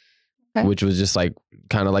Time, which was just like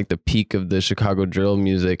kind of like the peak of the Chicago drill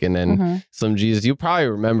music. And then Slim Jesus, you probably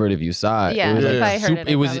remember it if you saw it. Yeah, if I heard it.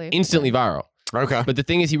 It was instantly viral. Okay. But the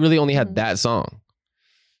thing is, he really only had that song.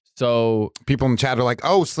 So people in the chat are like,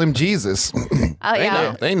 "Oh, Slim Jesus."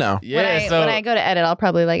 They know. Yeah. When I go to edit, I'll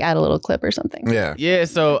probably like add a little clip or something. Yeah. Yeah.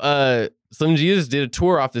 So Slim Jesus did a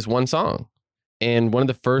tour off this one song, and one of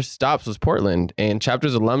the first stops was Portland. And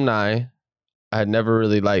Chapter's alumni, I had never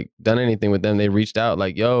really like done anything with them. They reached out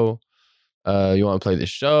like, "Yo, you want to play this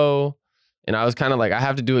show?" And I was kind of like, I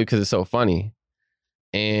have to do it because it's so funny.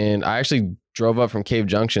 And I actually drove up from Cave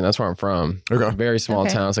Junction. That's where I'm from. Okay. Very small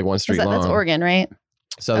town. It's like 1 street long. That's Oregon, right?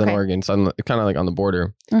 Southern Oregon, kind of like on the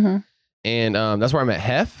border. And that's where I met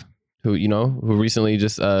Hef, who recently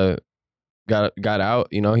just got out.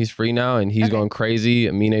 You know, he's free now and he's going crazy.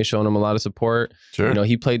 Amine's showing him a lot of support. Sure. You know,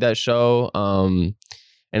 he played that show. And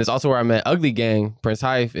it's also where I met Ugly Gang, Prince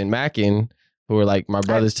Hype, and Mackin, who are like my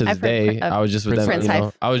brothers to this day. I was just with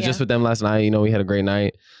them. I was just with them last night. You know, we had a great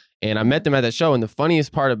night. And I met them at that show. And the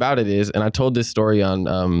funniest part about it is, and I told this story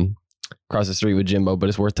on across the street with Jimbo, but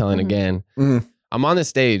it's worth telling again. I'm on the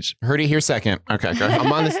stage. Heard it here second. Okay, go ahead.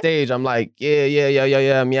 I'm on the stage. I'm like,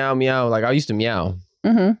 yeah, meow, meow. Like, I used to meow.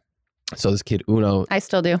 So this kid, Uno. I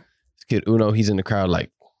still do. This kid, Uno, he's in the crowd like,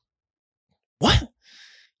 what?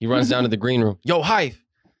 He runs down to the green room. Yo, hi.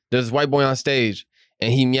 There's this white boy on stage.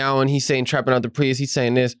 And he meowing. He's saying, trapping out the Prius. He's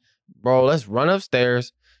saying this. Bro, let's run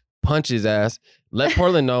upstairs, punch his ass, let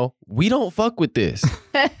Portland know we don't fuck with this.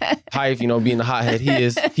 Hive, being the hothead he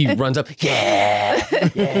is, he runs up, yeah.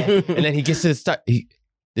 And then he gets to the start.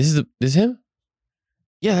 This is him?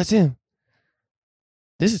 Yeah, that's him.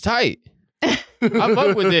 This is tight. I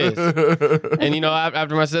fuck with this. And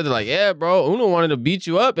after I said, they're like, yeah, bro, Uno wanted to beat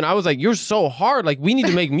you up. And I was like, you're so hard. Like, we need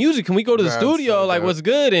to make music. Can we go to the studio? So like, what's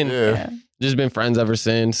good? And just been friends ever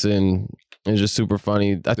since. And it's just super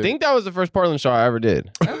funny. I think that was the first Portland show I ever did.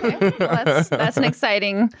 Okay. Well, that's an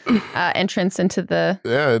exciting entrance into the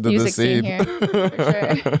music scene here. For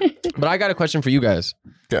sure. But I got a question for you guys.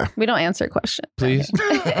 Yeah. We don't answer questions. Please?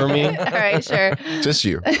 For me? All right, sure. Just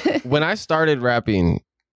you. When I started rapping,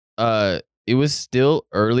 it was still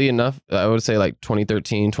early enough, I would say like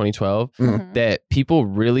 2013, 2012, that people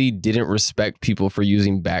really didn't respect people for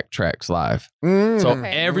using backtracks live. So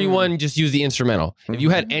everyone just used the instrumental. If you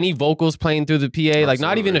had any vocals playing through the PA, like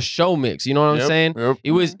not even a show mix, you know what I'm saying? Yep.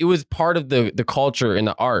 It was part of the culture and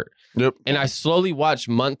the art. Yep. And I slowly watched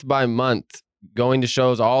month by month, going to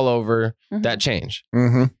shows all over, that change.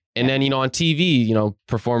 And then, on TV,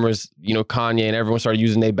 performers, Kanye and everyone started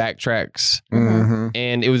using their backtracks.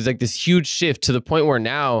 And it was like this huge shift to the point where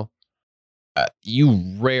now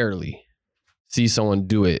you rarely see someone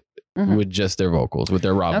do it with just their vocals, with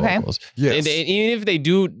their raw vocals. Yes. And even if they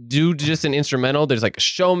do just an instrumental, there's like a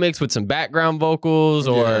show mix with some background vocals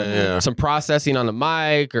or some processing on the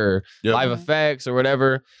mic or live effects or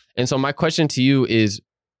whatever. And so my question to you is,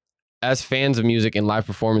 as fans of music and live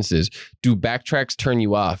performances, do backtracks turn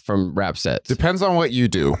you off from rap sets? Depends on what you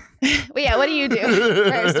do. Well, yeah, what do you do,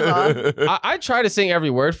 first of all? I try to sing every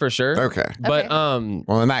word for sure. Okay. But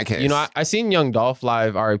well, in that case, I seen Young Dolph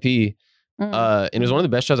live, RIP, and it was one of the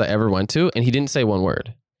best shows I ever went to, and he didn't say one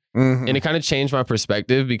word. And it kind of changed my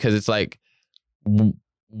perspective because it's like,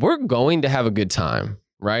 we're going to have a good time,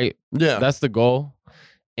 right? Yeah. That's the goal.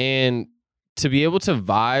 And to be able to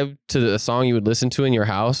vibe to a song you would listen to in your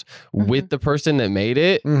house with the person that made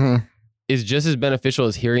it is just as beneficial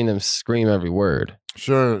as hearing them scream every word.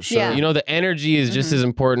 Sure. Yeah. The energy is just as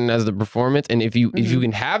important as the performance. And if you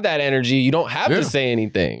can have that energy, you don't have to say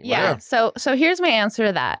anything. Yeah. So here's my answer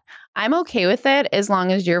to that. I'm okay with it as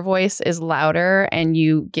long as your voice is louder and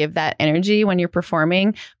you give that energy when you're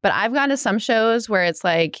performing. But I've gone to some shows where it's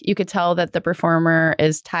like you could tell that the performer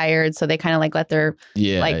is tired, so they kind of like let their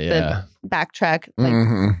the backtrack, like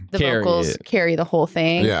the vocals carry the whole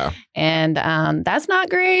thing. Yeah. And that's not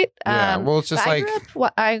great. Yeah. Well, it's just like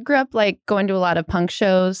I grew up like going to a lot of punk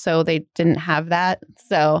shows, so they didn't have that.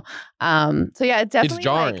 So yeah, it definitely, it's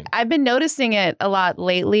jarring. Like, I've been noticing it a lot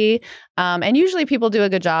lately. And usually people do a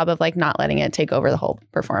good job of like not letting it take over the whole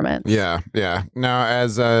performance. Yeah. Now,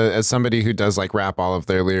 as somebody who does like rap all of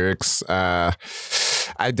their lyrics,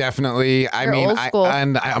 I definitely, I'm old school.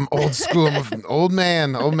 I'm old school. I'm an old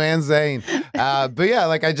man Zane. But yeah,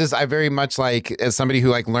 like I very much like, as somebody who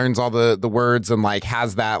like learns all the words and like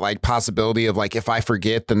has that like possibility of like, if I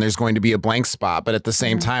forget, then there's going to be a blank spot. But at the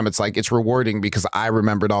same time, it's like, it's rewarding because I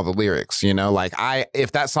remembered all the lyrics, like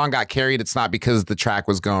if that song got carried, it's not because the track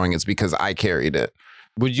was going, it's because I carried it.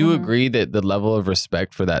 Would you agree that the level of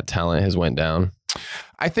respect for that talent has went down?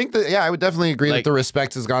 I think that, I would definitely agree that the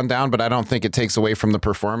respect has gone down, but I don't think it takes away from the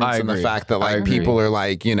performance and the fact that like people are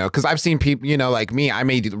like, because I've seen people, like me, I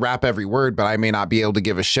may rap every word, but I may not be able to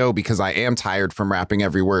give a show because I am tired from rapping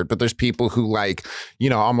every word. But there's people who like,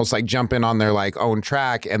 almost like jump in on their like own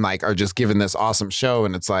track and like are just given this awesome show.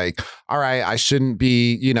 And it's like, all right, I shouldn't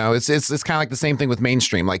be, it's kind of like the same thing with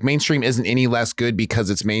mainstream. Like mainstream isn't any less good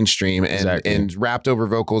because it's mainstream, and rapped over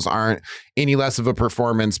vocals aren't any less of a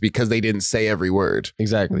performance because they didn't say every word.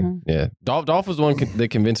 Exactly. Yeah. Dolph was the one that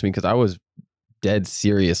convinced me because I was dead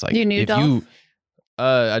serious. Like, you knew Dolph?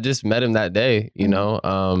 I just met him that day,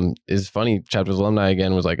 It's funny. Chapters alumni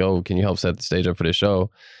again was like, oh, can you help set the stage up for this show?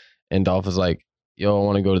 And Dolph was like, yo, I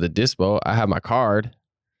want to go to the dispo. I have my card.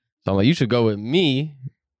 So I'm like, you should go with me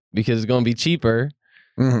because it's going to be cheaper.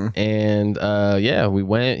 And we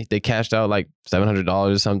went. They cashed out like $700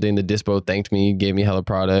 or something. The dispo thanked me, gave me hella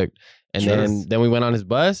product. And then we went on his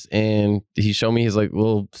bus, and he showed me his like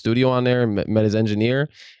little studio on there, and met his engineer.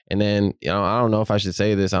 And then, you know, I don't know if I should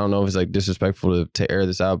say this. I don't know if it's like disrespectful to air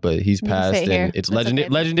this out, but he's passed, and it's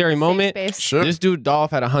legendary moment. Sure. This dude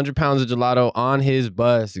Dolph had 100 pounds of gelato on his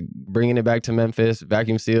bus, bringing it back to Memphis,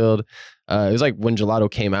 vacuum sealed. It was like when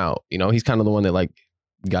gelato came out. You know, he's kind of the one that like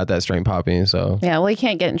got that strain popping. So yeah, well, he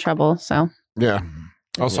can't get in trouble. So yeah.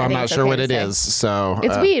 Also, I'm not sure what it is. So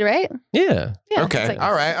it's weed, right? Yeah. Okay. Like,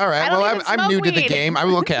 all right. Well, I'm new to the game. I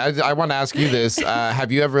want to ask you this.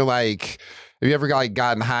 Have you ever like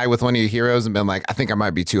gotten high with one of your heroes and been like, I think I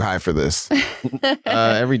might be too high for this?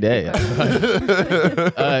 Every day.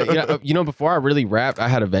 You know, before I really rapped, I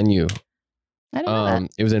had a venue. I didn't know that.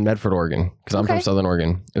 It was in Medford, Oregon, because I'm from Southern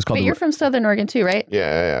Oregon. It was called. But you're from Southern Oregon too, right?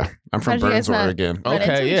 Yeah. I'm from Burns, Oregon.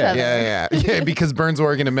 Okay, yeah. Because Burns,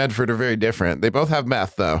 Oregon, and Medford are very different. They both have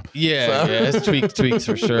meth, though. Yeah, it's tweaks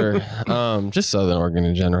for sure. Just Southern Oregon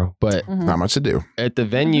in general, but not much to do. At the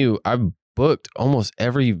venue, I booked almost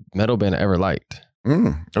every metal band I ever liked.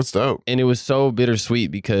 That's dope. And it was so bittersweet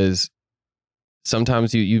because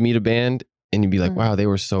sometimes you meet a band and you'd be like, wow, they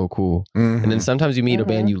were so cool. And then sometimes you meet a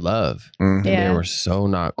band you love and they were so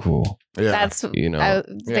not cool. Yeah. That's, you know,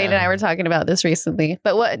 Zane and I were talking about this recently.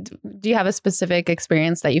 But what do you have a specific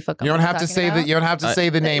experience that you feel comfortable? You don't have to say that. You don't have to say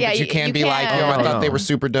the name, but you can be like, yo, I thought they were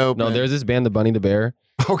super dope. No, there's this band, the Bunny the Bear.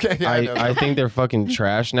 Okay, yeah, I think they're fucking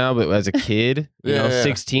trash now, but as a kid, you know,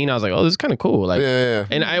 16, I was like, oh, this is kind of cool. Like,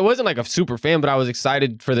 and I wasn't like a super fan, but I was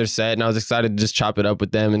excited for their set, and I was excited to just chop it up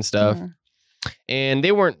with them and stuff. And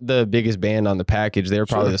they weren't the biggest band on the package. They were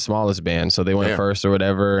probably the smallest band, so they went first or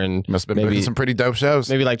whatever. And must have been maybe some pretty dope shows.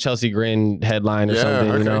 Maybe like Chelsea Grin headline or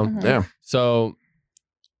something, you know? Yeah. So,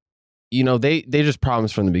 you know, they just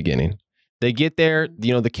promised from the beginning. They get there,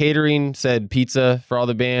 you know, the catering said pizza for all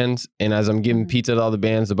the bands. And as I'm giving pizza to all the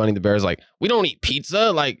bands, the Bunny the Bear is like, we don't eat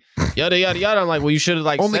pizza. Like, yada, yada, yada. I'm like, well, you should have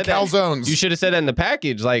like only said calzones. You should have said that in the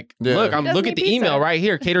package. Like, look, look at the email right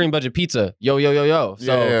here. Catering budget pizza. Yo, yo, yo, yo.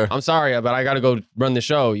 So I'm sorry, but I got to go run the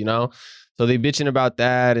show, you know? So they bitching about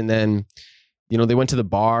that. And then, you know, they went to the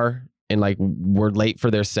bar and like were late for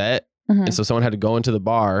their set. And so someone had to go into the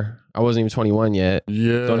bar. I wasn't even 21 yet.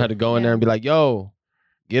 Yeah. Someone had to go in there and be like, yo,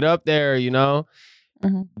 get up there, you know?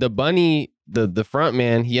 The Bunny, the front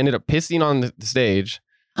man, he ended up pissing on the stage,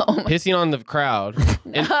 pissing on the crowd,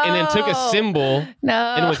 and then took a cymbal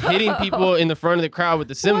and was hitting people in the front of the crowd with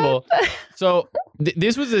the cymbal. So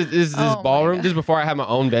this was this ballroom. This is before I had my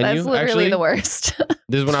own venue. That's literally actually the worst.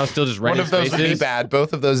 This is when I was still just renting spaces. One of those would be bad.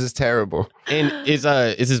 Both of those is terrible. And it's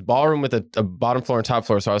this ballroom with a bottom floor and top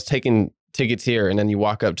floor. So I was taking tickets here, and then you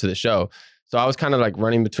walk up to the show. So I was kind of like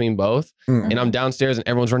running between both, and I'm downstairs and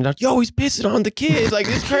everyone's running down. Yo, he's pissing on the kids. Like,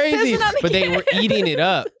 it's crazy. But they were eating it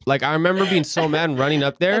up. Like, I remember being so mad and running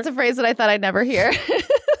up there. That's a phrase that I thought I'd never hear.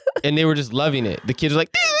 And they were just loving it. The kids were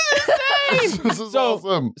like, this is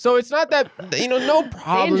awesome. So it's not that, you know, no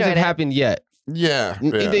problems have happened yet. Yeah.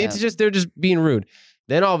 It's just, they're just being rude.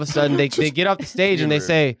 Then all of a sudden they get off the stage and they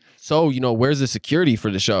say, so, you know, where's the security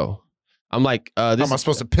for the show? I'm like, how am I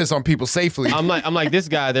supposed to piss on people safely? I'm like, this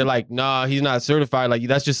guy, they're like, nah, he's not certified. Like,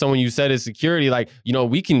 that's just someone you said is security. Like, you know,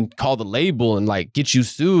 we can call the label and like get you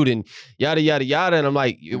sued and yada, yada, yada. And I'm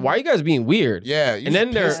like, why are you guys being weird? Yeah. And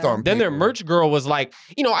then their merch girl was like,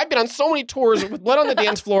 you know, I've been on so many tours with Blood on the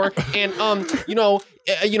Dance Floor. And, you know,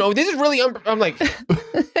 this is really, I'm like,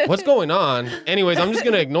 what's going on? Anyways, I'm just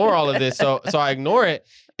going to ignore all of this. So I ignore it.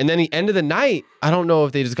 And then the end of the night, I don't know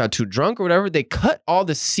if they just got too drunk or whatever. They cut all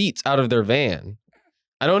the seats out of their van.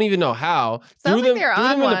 I don't even know how. Threw them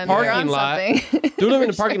in the parking lot. Threw them in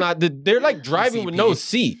the parking lot. They're like driving with no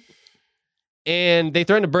seat. And they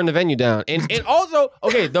threatened to burn the venue down. And also,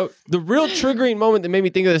 okay, the real triggering moment that made me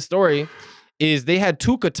think of this story is they had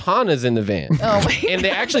two katanas in the van. Oh my and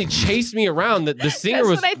they actually chased me around. The singer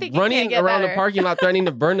was running around the parking lot threatening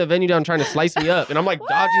to burn the venue down, trying to slice me up. And I'm like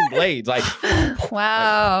dodging blades. Like,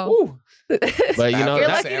 wow. Woo. But, you know,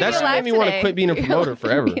 that shit made me want to quit being a promoter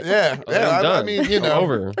forever. Yeah. I mean, you know,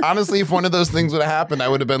 over. Honestly, if one of those things would have happened, I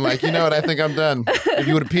would have been like, you know what, I think I'm done. If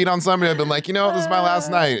you would have peed on somebody, I'd been like, you know what, this is my last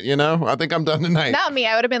night, you know? I think I'm done tonight. Not me.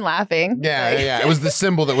 I would have been laughing. Yeah. It was the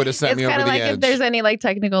symbol that would have sent me over the edge. It's kind of like if there's any like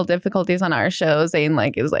technical difficulties on our show, Zane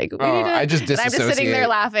like is like, I just disassociate. I'm just sitting there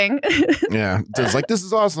laughing. Yeah. It's like, this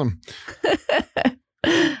is awesome.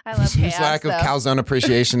 I love chaos, lack of calzone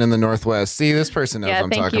appreciation in the Northwest. See, this person knows what I'm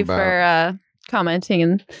talking about. Thank you for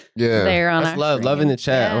commenting there on our love in the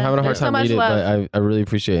chat. I'm having a hard time reading it, but I really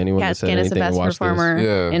appreciate anyone that said anything is the best performer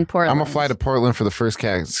in Portland. I'm gonna fly to Portland for the first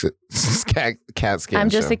CatXScan I'm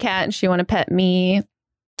just show. a cat and she want to pet me.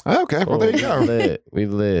 Okay, well, there you go. We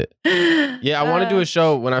lit. Yeah, I want to do a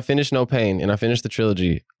show when I finish No Pain and I finish the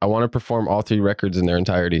trilogy. I want to perform all 3 records in their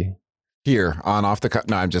entirety. Here on Off the Cut.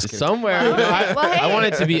 No, I'm just kidding. Somewhere. I want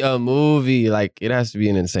it to be a movie. Like, it has to be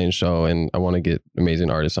an insane show, and I want to get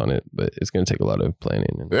amazing artists on it, but it's going to take a lot of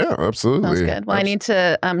planning. Yeah, absolutely. Sounds good. Well, I need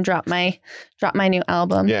to drop my new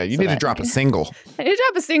album. Yeah, you need to drop a single. I need to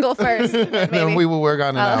drop a single first. Then we will work on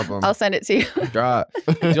an album. I'll send it to you. Drop.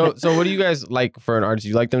 So what do you guys like for an artist? Do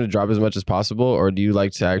you like them to drop as much as possible, or do you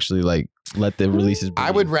like to actually like let the releases be?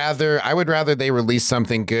 I would rather they release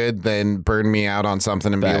something good than burn me out on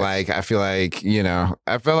something and be like, I feel like,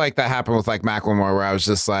 I feel like that happened with like Macklemore, where I was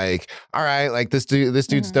just like, all right, like this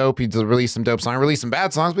dude's dope. He released some dope songs, released some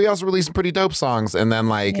bad songs, but he also released some pretty dope songs. And then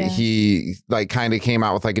like he like kind of came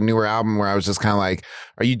out with like a newer album where I was just kind of like,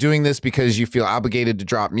 are you doing this because you feel obligated to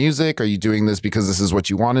drop music? Are you doing this because this is what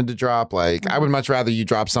you wanted to drop? Like, I would much rather you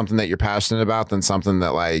drop something that you're passionate about than something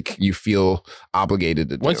that like you feel obligated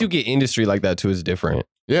to do. Once you get industry like that too, is different.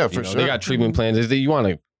 Yeah, for sure. They got treatment plans. You want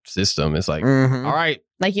a system. It's like, all right,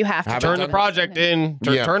 like you have to turn the project in,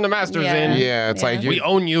 turn the masters in. Yeah, it's like we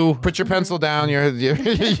own you. Put your pencil down. You're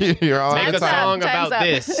all make a song about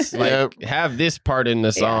this. Like have this part in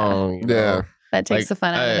the song. Yeah, that takes the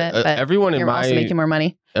fun out of it. But everyone in my also making more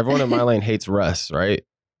money. Everyone in my lane hates Russ, right?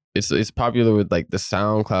 It's popular with like the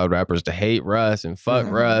SoundCloud rappers to hate Russ and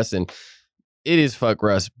fuck Russ, and it is fuck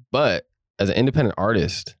Russ, but as an independent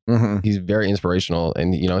artist, he's very inspirational,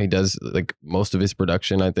 and he does like most of his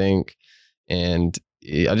production, I think. And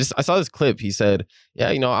I saw this clip. He said, "Yeah,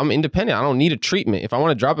 I'm independent. I don't need a treatment. If I want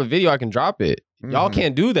to drop a video, I can drop it. Y'all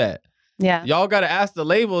can't do that. Yeah, y'all got to ask the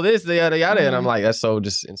label this, yada yada." And I'm like, that's so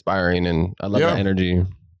just inspiring, and I love that energy.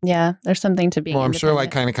 Yeah, there's something to be. Well, I'm sure, like,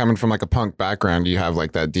 kind of coming from like a punk background, you have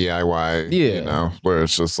like that DIY, where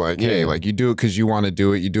it's just like, hey, like you do it because you want to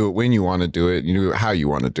do it. You do it when you want to do it. You do it how you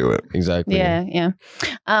want to do it. Exactly. Yeah.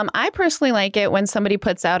 I personally like it when somebody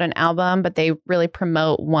puts out an album, but they really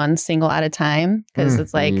promote one single at a time, because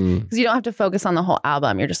it's like, because you don't have to focus on the whole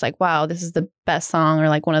album. You're just like, wow, this is the best song, or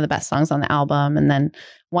like one of the best songs on the album, and then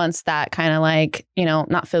once that kind of like,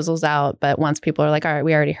 not fizzles out, but once people are like, all right,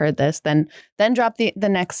 we already heard this, then drop the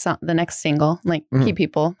next song, the next single, like keep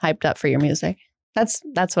people hyped up for your music. That's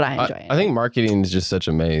what I enjoy. I think marketing is just such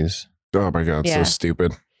a maze. Oh my God, so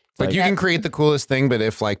stupid. Like you can create the coolest thing, but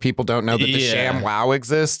if like people don't know that the sham wow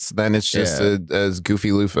exists, then it's just a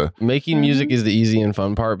goofy loofah. Making music is the easy and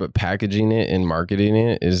fun part, but packaging it and marketing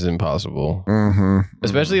it is impossible.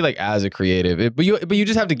 Especially like as a creative, but you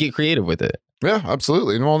just have to get creative with it. Yeah,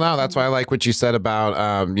 absolutely. And well, now that's why I like what you said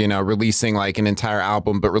about, releasing like an entire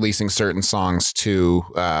album, but releasing certain songs to,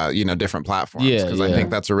 different platforms. Because I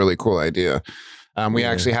think that's a really cool idea. We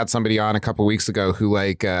actually had somebody on a couple weeks ago who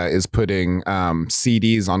like is putting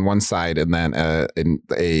CDs on one side and then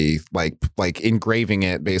like engraving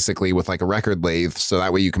it basically with like a record lathe, so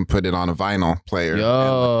that way you can put it on a vinyl player.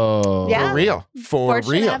 Yo, for real,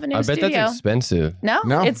 Fortune Avenue I bet Studio. that's expensive. No,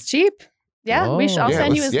 it's cheap. Yeah, I'll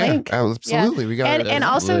send you his link. Absolutely, we got it. And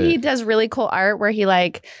also he does really cool art where he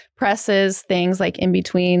like presses things like in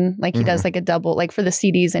between, like he does like a double, like for the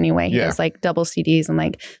CDs anyway. He does like double CDs, and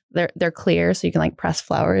like they're clear, so you can like press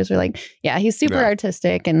flowers, or like he's super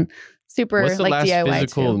artistic and super What's the like last DIY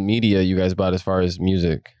physical media you guys bought as far as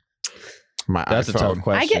music? That's iPhone. a tough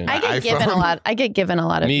question. I get given a lot. I get given a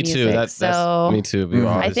lot of me music. too. That's me too.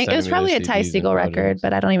 I think it was probably a Ty Segall record,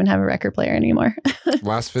 but I don't even have a record player anymore.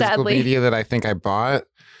 Last physical media that I think I bought,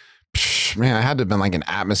 man, I had to have been like an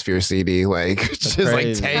Atmosphere CD, like just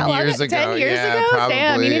like 10 years ago. 10 years ago? Probably,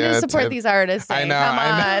 damn, you need to support these artists. I know. Come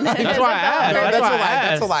on. That's why I asked.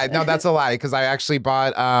 That's a lie. No, that's a lie. Because I actually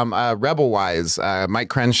bought Rebel Wise, Mike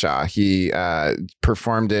Crenshaw. He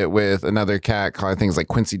performed it with another cat called, I think it's like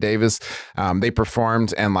Quincy Davis. They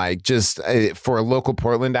performed, and like just for a local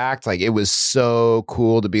Portland act, like it was so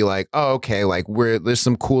cool to be like, oh, okay, like there's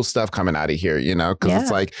some cool stuff coming out of here, because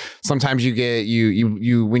it's like sometimes you get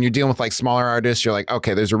you when you're dealing with like smaller artists, you're like,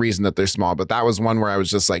 okay, there's a reason that they're small. But that was one where I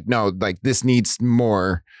was just like, no, like this needs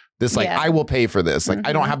more. This like I will pay for this. Like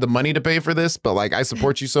I don't have the money to pay for this, but like I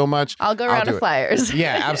support you so much. I'll go around to flyers.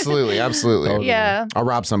 Yeah, absolutely. Yeah, I'll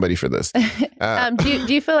rob somebody for this.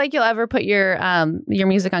 Do you feel like you'll ever put your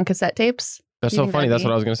music on cassette tapes? That's so funny. That's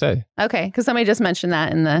what I was gonna say. Okay, because somebody just mentioned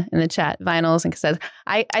that in the chat, vinyls and cassettes.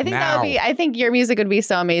 I think that would be. I think your music would be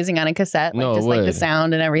so amazing on a cassette. Like, just like the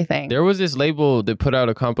sound and everything. There was this label that put out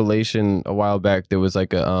a compilation a while back. There was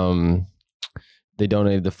like a they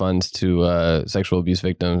donated the funds to sexual abuse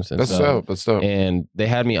victims. And that's dope. That's dope. And they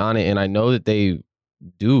had me on it, and I know that they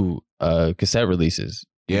do cassette releases.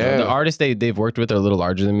 Yeah, the artists they've worked with are a little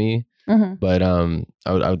larger than me. But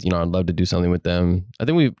I would I'd love to do something with them. I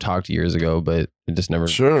think we talked years ago, but it just never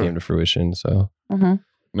came to fruition. So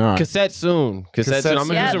no, cassette soon. Cassette soon. I'm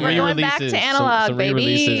gonna do some we're going re-releases. back to analog, some baby.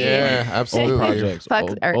 re-releases. Yeah, absolutely. Old projects. Fuck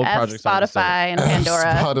old F projects on Spotify and Pandora.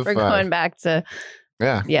 Spotify. We're going back to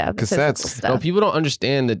yeah, the cassettes. stuff. No, people don't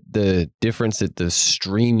understand the difference that the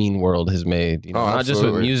streaming world has made. You know, not just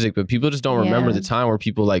with music, but people just don't remember the time where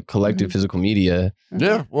people like collected physical media.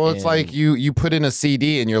 Yeah, well, it's like you put in a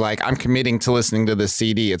CD and you're like, I'm committing to listening to this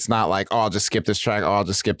CD. It's not like, oh, I'll just skip this track. Oh, I'll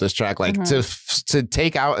just skip this track. Like to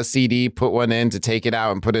take out a CD, put one in, to take it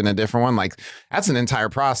out and put in a different one. Like that's an entire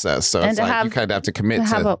process. So it's like you kind of have to commit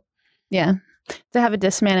to. To have a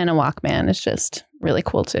Discman and a Walkman is just really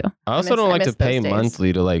cool too. I also don't like to pay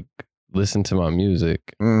monthly to like listen to my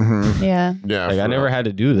music. Yeah. Like I never had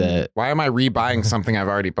to do that. Why am I rebuying something I've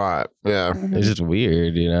already bought? Yeah. It's just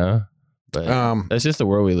weird, you know? But that's just the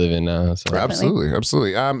world we live in now. So. Absolutely.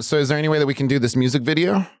 So is there any way that we can do this music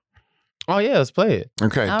video? Oh yeah, let's play it.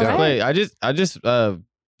 Okay. Play. I just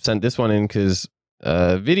sent this one in because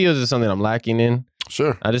videos is something I'm lacking in.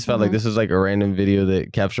 Sure. I just felt like this was like a random video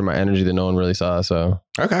that captured my energy that no one really saw. So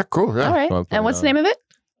okay, cool. Yeah. All right. And what's the name of it?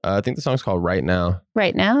 I think the song's called Right Now.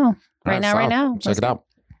 Right Now. Right Now. Check it out.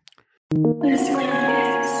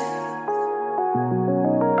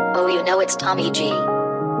 Oh, you know it's Tommy G.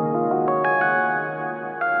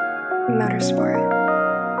 Motorsport.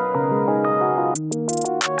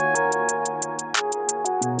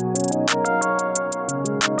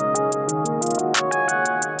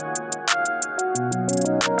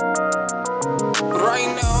 Right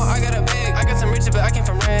now, I got a bag. I got some riches, but I came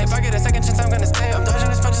from rags. If I get a second chance, I'm gonna stay. I'm dodging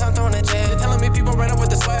these punches, I'm throwing a jab. They're telling me people ran up with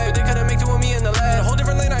the swag. They couldn't make two with me in the lab. A whole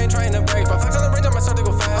different lane, I ain't trying to break. If I flex on the range, I might start to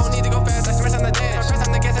go fast. I don't need to go fast, I smash on the dash. If I press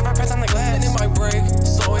on the gas, if I press on the glass, then it might break.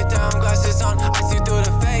 Slow it down, glasses on, I see through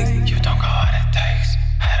the fake. You don't go what it takes.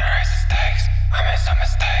 Had to raise the stakes. I made some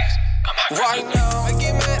mistakes. Come on, right now, I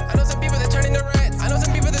get mad. I know some people that turn into rats. I know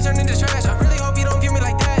some people that turn into trash. I really hope you don't view me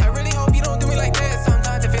like that. I really hope you don't do me like that.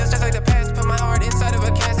 Sometimes it feels just like the past. Put my heart inside of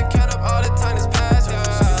a cast and count up all the time that's passed. Yeah,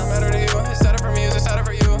 it matter to you. It's better for me. It's better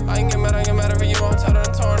for you. I can get mad for you. I'm tattered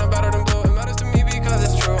and torn. I'm battered and blue. It matters to me because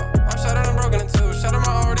it's true. I'm shattered and broken in two. Shattered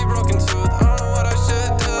my already broken tooth. I don't know what I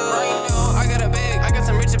should do. Right now, I got a bag. I got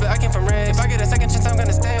some riches, but I came from rags. If I get a second chance, I'm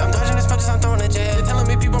gonna stay. I'm dodging these punches, I'm throwing a jab. They're telling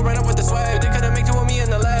me people ran up with the swag. They couldn't make two with me in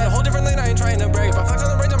the lab. A whole different lane, I ain't trying to break. If I flex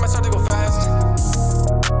on the range, I might start to go fast.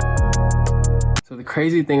 So the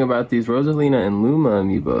crazy thing about these Rosalina and Luma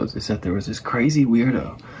amiibos is that there was this crazy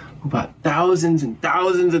weirdo who bought thousands and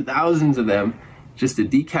thousands and thousands of them just to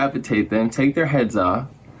decapitate them, take their heads off.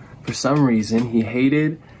 For some reason, he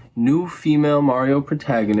hated new female Mario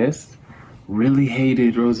protagonists, really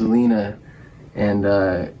hated Rosalina, and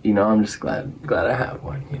I'm just glad I have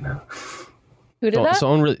one, you know. Who did that?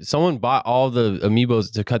 Someone bought all the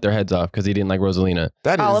amiibos to cut their heads off because he didn't like Rosalina.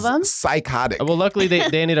 That all is of them? psychotic. Well, luckily they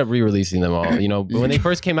ended up re-releasing them all. You know, when they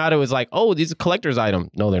first came out, it was like, oh, these are collector's item.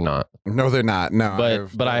 No, they're not. No, they're not. No,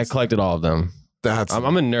 but I collected all of them.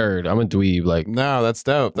 I'm a nerd. I'm a dweeb. Like, no, that's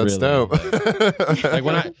dope. That's really, dope. Like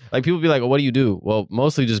when people be like, well, what do you do? Well,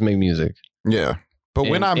 mostly just make music. Yeah. But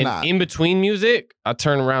when I'm not in between music, I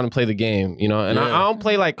turn around and play the game, you know. And I don't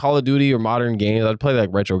play like Call of Duty or modern games. I play like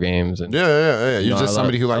retro games. And yeah. You're just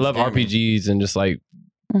somebody who likes. I love gaming. RPGs and just like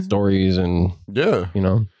stories and you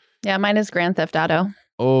know. Yeah, mine is Grand Theft Auto.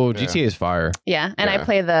 Oh, GTA is fire. Yeah, and I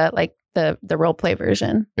play the role play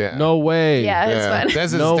version. Yeah. No way. Yeah, it's fun.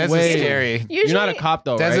 Des is scary. Usually, you're not a cop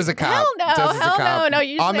though, Des right? is a cop. Hell no.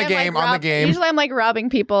 Usually on the game. Usually I'm like robbing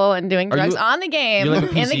people and doing drugs on the game. You're like a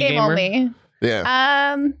in the PC game gamer? only.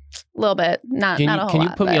 Yeah. A little bit. Not a whole lot. Can you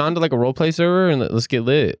put me on to like a role play server and let's get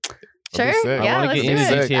lit? Sure. Yeah, I want to get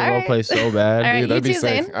into GTA role play so bad. All right, that'd you be too,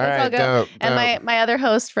 Zane. sick. All right, go. dope. And my other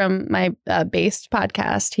host from my based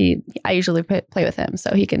podcast, I usually play with him,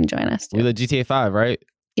 so he can join us too. We the GTA 5, right?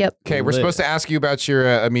 Yep. Okay, we're supposed to ask you about your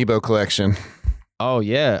amiibo collection. Oh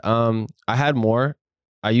yeah. I had more.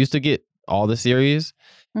 I used to get all the series,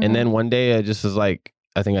 and then one day I just was like,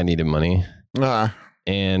 I think I needed money.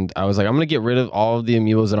 And I was like, I'm going to get rid of all of the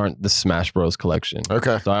amiibos that aren't the Smash Bros collection.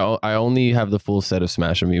 Okay. So I only have the full set of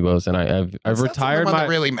Smash amiibos, and I've retired my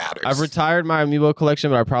really matters. I've retired my amiibo collection,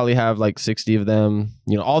 but I probably have like 60 of them.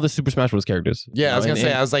 You know, all the Super Smash Bros characters. Yeah, I was gonna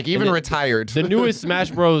say, I was like, even retired. The newest Smash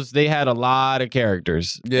Bros, they had a lot of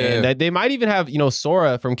characters. Yeah. And they might even have,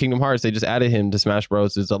 Sora from Kingdom Hearts. They just added him to Smash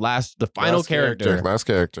Bros. It's the final character. Last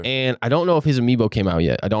character. And I don't know if his amiibo came out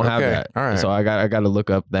yet. I don't have that. All right. So I got to look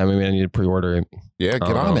up that. Maybe I need to pre-order it. Yeah,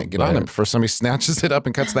 get on it. Get on it before somebody snatches it up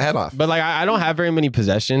and cuts the head off. But like, I don't have very many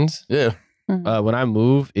possessions. Yeah. When I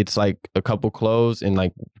move, it's like a couple clothes and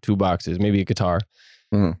like 2 boxes, maybe a guitar.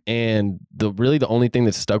 And the only thing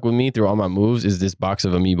that stuck with me through all my moves is this box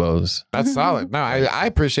of amiibos. That's solid. No, I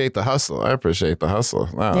appreciate the hustle.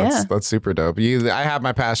 No, that's super dope. I have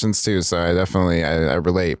my passions too, so I definitely I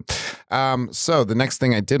relate. So the next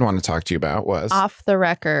thing I did want to talk to you about was off the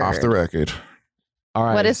record. All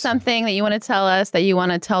right. What is something that you want to tell us that you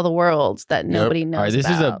want to tell the world that nobody knows? All right, this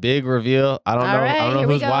about? is a big reveal. I don't know. Right, I don't know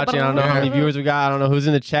who's watching. I don't know how many viewers we got. I don't know who's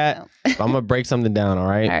in the chat. But I'm gonna break something down. All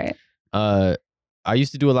right. I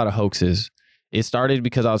used to do a lot of hoaxes. It started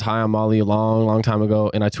because I was high on Molly a long time ago,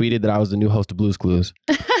 and I tweeted that I was the new host of Blue's Clues.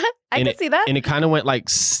 I can see that. And it kind of went like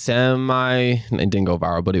it didn't go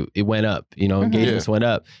viral, but it went up, engagements went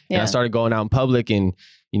up. And I started going out in public and,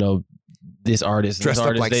 this artist. Dressed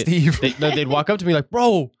up like Steve. They'd walk up to me like,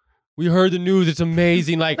 bro, we heard the news. It's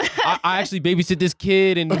amazing. Like, I actually babysit this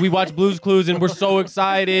kid and we watch Blue's Clues and we're so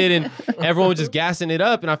excited. And everyone was just gassing it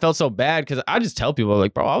up. And I felt so bad because I just tell people,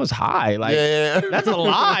 like, bro, I was high. Like, that's a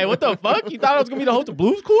lie. What the fuck? You thought I was going to be the host of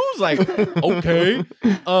Blue's Clues? Like, okay.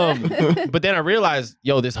 But then I realized,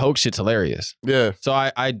 this hoax shit's hilarious. Yeah. So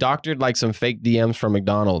I doctored like some fake DMs from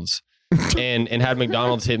McDonald's and had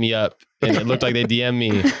McDonald's hit me up. And it looked like they DM'd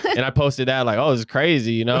me. And I posted that like, oh, this is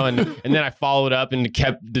crazy, And then I followed up and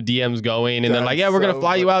kept the DMs going. And then like, we're going to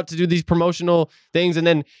fly you out to do these promotional things. And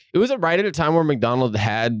then it was right at a time where McDonald's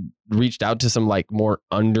had reached out to some like more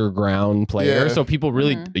underground players. Yeah. So people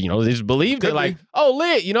really, they just believed it. Like, oh,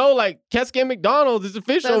 lit, like CatXScan McDonald's is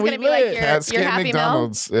official. So it's going to be like your Happy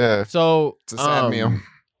McDonald's. Meal? Yeah. So it's a sad meal.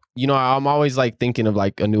 I'm always like thinking of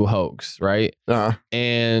like a new hoax, right?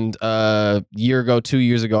 And 2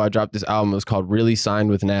 years ago, I dropped this album. It was called Really Signed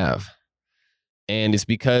with Nav. And it's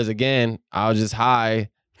because, again, I was just high.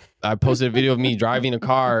 I posted a video of me driving a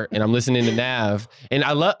car and I'm listening to Nav. And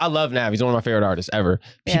I love Nav. He's one of my favorite artists ever.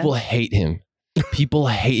 People hate him. People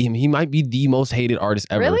hate him. He might be the most hated artist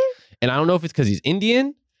ever. Really? And I don't know if it's because he's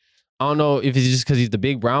Indian. I don't know if it's just because he's the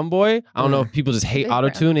big brown boy. I don't know if people just hate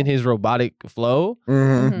autotune and his robotic flow,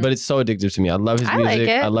 but it's so addictive to me. I love his music.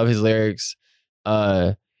 I love his lyrics.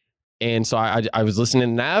 And so I was listening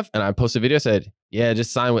to Nav and I posted a video, said,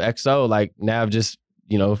 just signed with XO. Like Nav just,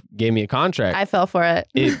 gave me a contract. I fell for it.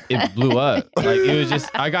 It blew up. Like it was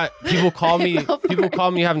just, people call me,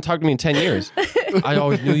 haven't talked to me in 10 years. I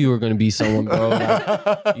always knew you were going to be someone, bro.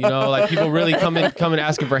 Like people really coming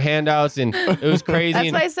asking for handouts and it was crazy.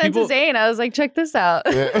 That's why I sent to Zane. I was like, check this out.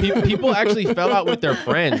 People actually fell out with their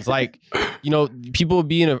friends. Like, people would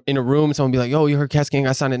be in a room and someone would be like, yo, you heard CatXScan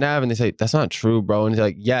got signed at Nav? And they say, that's not true, bro. And they're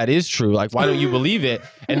like, yeah, it is true. Like, why don't you believe it?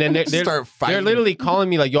 And then they're literally calling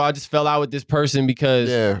me like, yo, I just fell out with this person because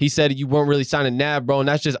he said you weren't really signing Nav, bro. And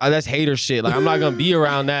that's hater shit. Like, I'm not going to be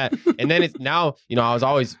around that. And then it's now, I was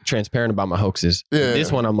always transparent about my hoaxes. Yeah.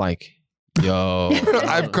 This one, I'm like, yo,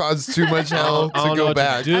 I've caused too much hell to go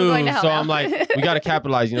back. I'm like, we got to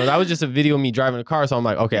capitalize. That was just a video of me driving a car. So I'm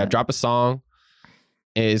like, okay, I drop a song.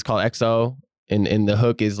 It's called XO. And the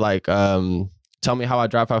hook is like, tell me how I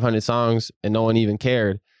dropped 500 songs and no one even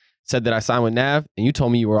cared. Said that I signed with Nav and you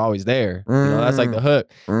told me you were always there. That's like the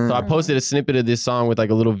hook. So I posted a snippet of this song with like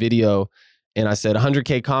a little video and I said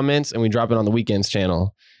 100K comments and we drop it on the Weekends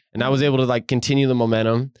channel. And I was able to like continue the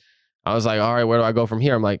momentum. I was like, all right, where do I go from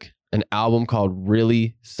here? I'm like, an album called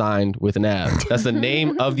Really Signed with Nav. That's the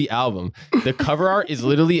name of the album. The cover art is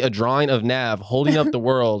literally a drawing of Nav holding up the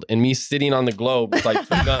world and me sitting on the globe with like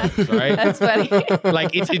two guns, right? That's funny.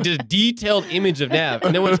 Like it's a detailed image of Nav.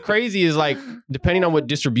 And then what's crazy is like, depending on what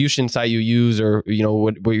distribution site you use or,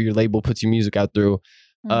 what your label puts your music out through,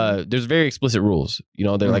 there's very explicit rules.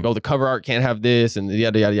 They're like, oh, the cover art can't have this and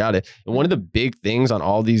yada, yada, yada. And one of the big things on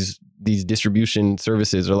all these distribution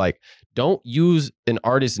services are like, don't use an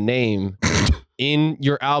artist's name in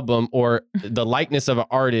your album or the likeness of an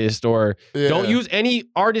artist or don't use any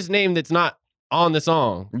artist name that's not on the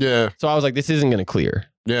song. Yeah. So I was like, this isn't going to clear.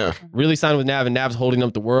 Yeah. Really signed with Nav and Nav's holding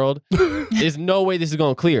up the world. There's no way this is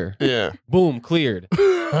going to clear. Yeah. Boom, cleared.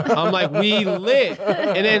 I'm like, we lit.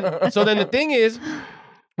 And then the thing is,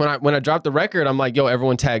 when I dropped the record, I'm like, yo,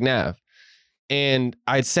 everyone tag Nav. And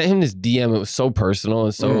I had sent him this DM. It was so personal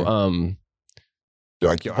and so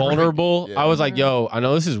like, yo, vulnerable. Yeah. I was like, yo, I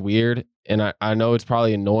know this is weird. And I know it's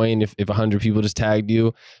probably annoying if 100 people just tagged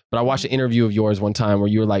you. But I watched an interview of yours one time where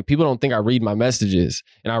you were like, people don't think I read my messages.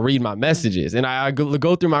 And I read my messages. And I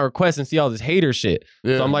go through my requests and see all this hater shit.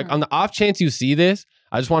 Yeah. So I'm like, on the off chance you see this,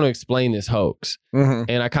 I just want to explain this hoax.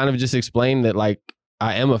 And I kind of just explained that like,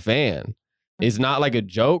 I am a fan. It's not like a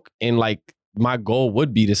joke. And like, my goal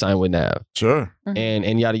would be to sign with Nav. Sure.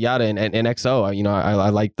 And yada, yada. And XO, I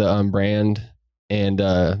like the brand. And,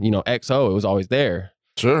 XO, it was always there.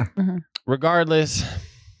 Sure. Regardless,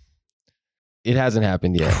 it hasn't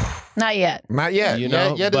happened yet. Not yet. Not yet. You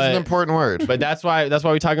know, yet is an important word. But that's why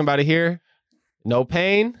we're talking about it here. No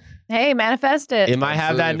pain. Hey, manifest it. It might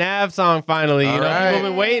have that Nav song finally. You know, people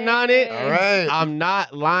been waiting on it. All right. I'm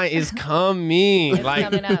not lying. It's coming. It's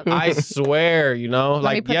coming up. I swear, you know.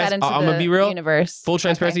 Let me put that into I'm the gonna be real. Universe. Full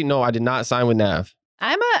transparency. Okay. No, I did not sign with Nav.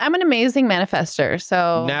 I'm an amazing manifester.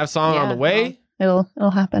 So Nav song on the way. It'll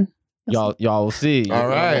happen. Y'all will see. All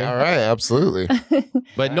right, absolutely.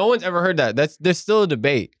 But no one's ever heard that. There's still a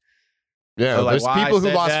debate. Yeah, like, there's people who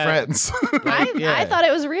lost friends. I thought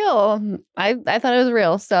it was real. I thought it was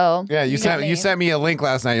real. So yeah, you sent me a link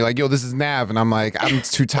last night. You're like, yo, this is Nav, and I'm like, I'm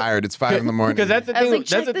too tired. It's 5 a.m. Because that's the thing. Like,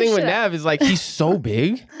 that's the thing with Nav is like he's so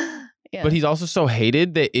big, but he's also so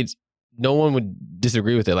hated that no one would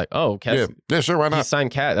disagree with it. Like, oh, Cat, yeah, sure, why not? He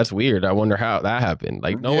signed Cat. That's weird. I wonder how that happened.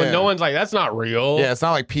 Like, no one's like, that's not real. Yeah, it's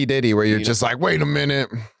not like P Diddy where you're just like, wait a minute.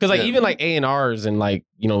 Because like even like A&Rs and like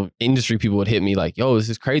industry people would hit me like, yo, this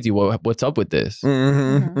is crazy. What's up with this?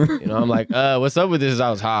 Mm-hmm. You know, I'm like, what's up with this?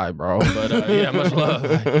 I was high, bro. But yeah, much love.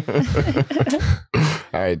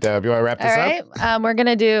 All right, Deb, you want to wrap this up? All right, we're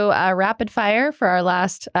gonna do rapid fire for our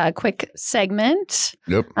last quick segment.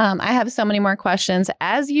 Yep. I have so many more questions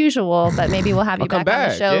as usual, but maybe we'll have you back on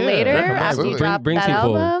the show later after you drop that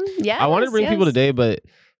album. Yeah, I wanted to bring people today, but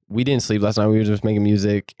we didn't sleep last night. We were just making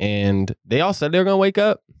music, and they all said they were gonna wake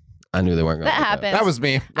up. I knew they weren't going to. That happened. That was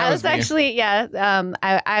me. I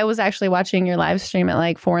was actually watching your live stream at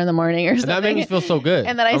like 4 a.m. or something. And that made me feel so good.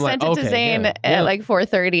 And then I sent it to Zane at like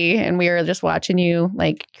 4:30, and we were just watching you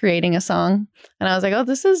like creating a song. And I was like, oh,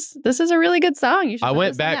 this is a really good song. You should. I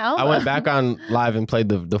went back on live and played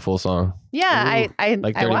the full song. Yeah, I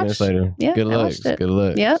like 30 watched, minutes later. Yeah, good looks. Good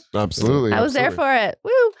looks. Yep, absolutely. I was there for it.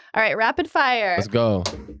 Woo! All right, rapid fire. Let's go.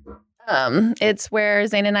 It's where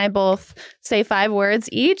Zane and I both say 5 words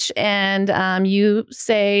each, and you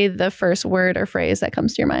say the first word or phrase that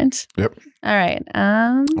comes to your mind. Yep. All right.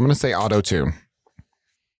 I'm gonna say auto-tune.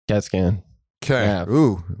 CatXScan. Okay. Yeah.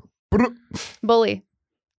 Ooh. Bully.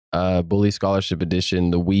 Bully Scholarship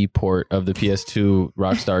Edition, the Wii port of the PS2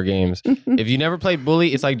 Rockstar games. If you never played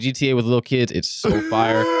Bully, it's like GTA with little kids. It's so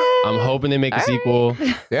fire. I'm hoping they make a sequel.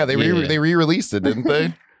 Yeah, they re-released it, didn't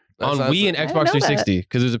they? On Wii and Xbox 360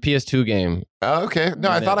 because it was a PS2 game. Oh, okay.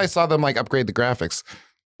 No, I thought I saw them like upgrade the graphics.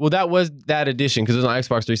 Well, that was that edition because it was on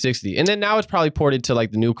Xbox 360, and then now it's probly ported to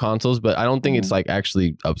like the new consoles. But I don't think it's like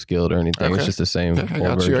actually upscaled or anything. Okay. It's just the same.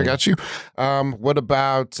 I got you. What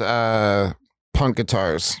about punk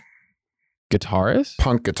guitars? Guitarists?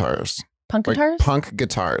 Punk guitars. Punk guitars? Like punk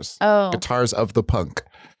guitars. Oh, guitars of the punk.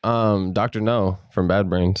 Dr. No from Bad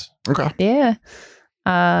Brains. Okay. Yeah.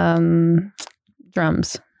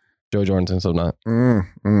 Drums. Joe Jordanson, Slipknot.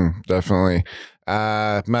 Definitely.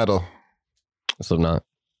 Metal. Slipknot.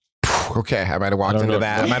 Okay, I might have walked into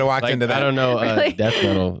that. I don't know. Really? Death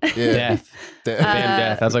metal. Yeah.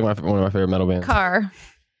 Death. That's like one of my favorite metal bands. Car.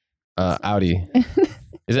 Audi.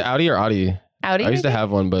 Is it Audi or Audi? Audi. I used to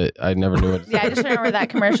have one, but I never knew it. Yeah, I just remember that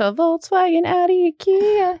commercial. Volkswagen, Audi,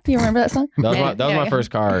 Kia. Do you remember that song? That was my first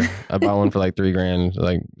car. I bought one for like $3,000.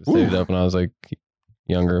 Like saved it up when I was like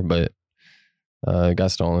younger, but it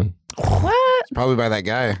got stolen. What? It's probably by that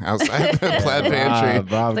guy outside the plaid pantry.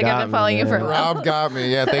 Rob like I've been following you for a while. Rob got me.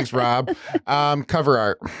 Yeah, thanks, Rob. Cover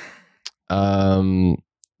art.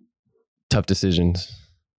 Tough decisions.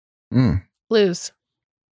 Blues.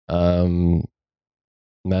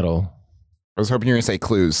 Metal. I was hoping you were gonna say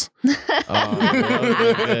clues.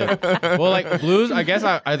 Well, like blues. I guess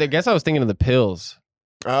I was thinking of the pills.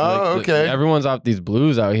 Oh, like, okay. Everyone's off these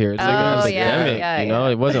blues out here. It's like an epidemic. You know,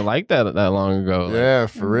 it wasn't like that long ago. Like, yeah,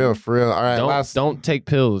 for real. All right, don't take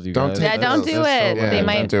pills. You guys. Don't do it. So they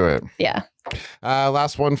might don't do it. Yeah.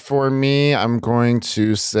 Last one for me. I'm going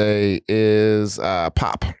to say is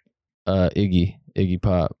pop. Iggy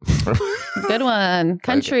Pop. Good one.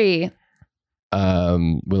 Country.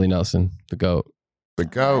 Willie Nelson, the GOAT. The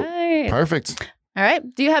GOAT. Right. Perfect. All right.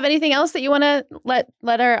 Do you have anything else that you want to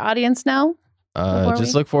let our audience know?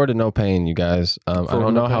 Just look forward to No Pain, you guys. I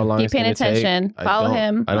don't know how long Keep it's going to take. Keep paying attention. Follow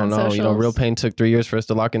him. I don't know. Socials. You know, Real Pain took 3 years for us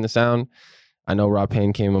to lock in the sound. I know Raw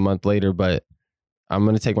Pain came a month later, but I'm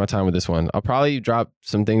going to take my time with this one. I'll probably drop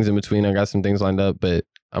some things in between. I got some things lined up, but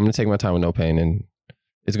I'm going to take my time with No Pain, and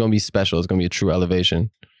it's going to be special. It's going to be a true elevation.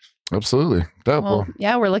 Absolutely. Well,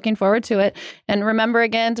 yeah, we're looking forward to it. And remember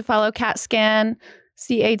again to follow CatXScan,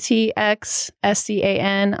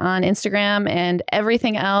 CatXScan on Instagram and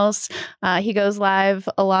everything else. He goes live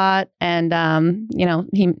a lot, and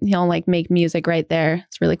he'll like make music right there.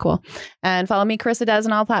 It's really cool. And follow me, Carissa Dez,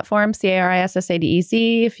 on all platforms,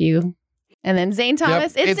 CARISSADEZ. And then Zane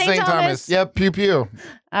Thomas. Yep, it's Zane Thomas. Yep, pew pew.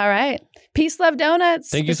 All right. Peace, love, donuts.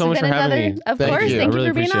 Thank you so much for having me. Of course. Thank you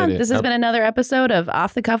for being on. This has been another episode of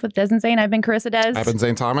Off the Cuff with Des and Zane. I've been Carissa Des. I've been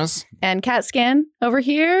Zane Thomas. And CatXScan over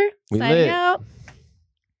here. We signing lit. out.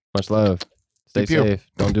 Much love. Stay safe.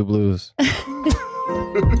 Don't do blues.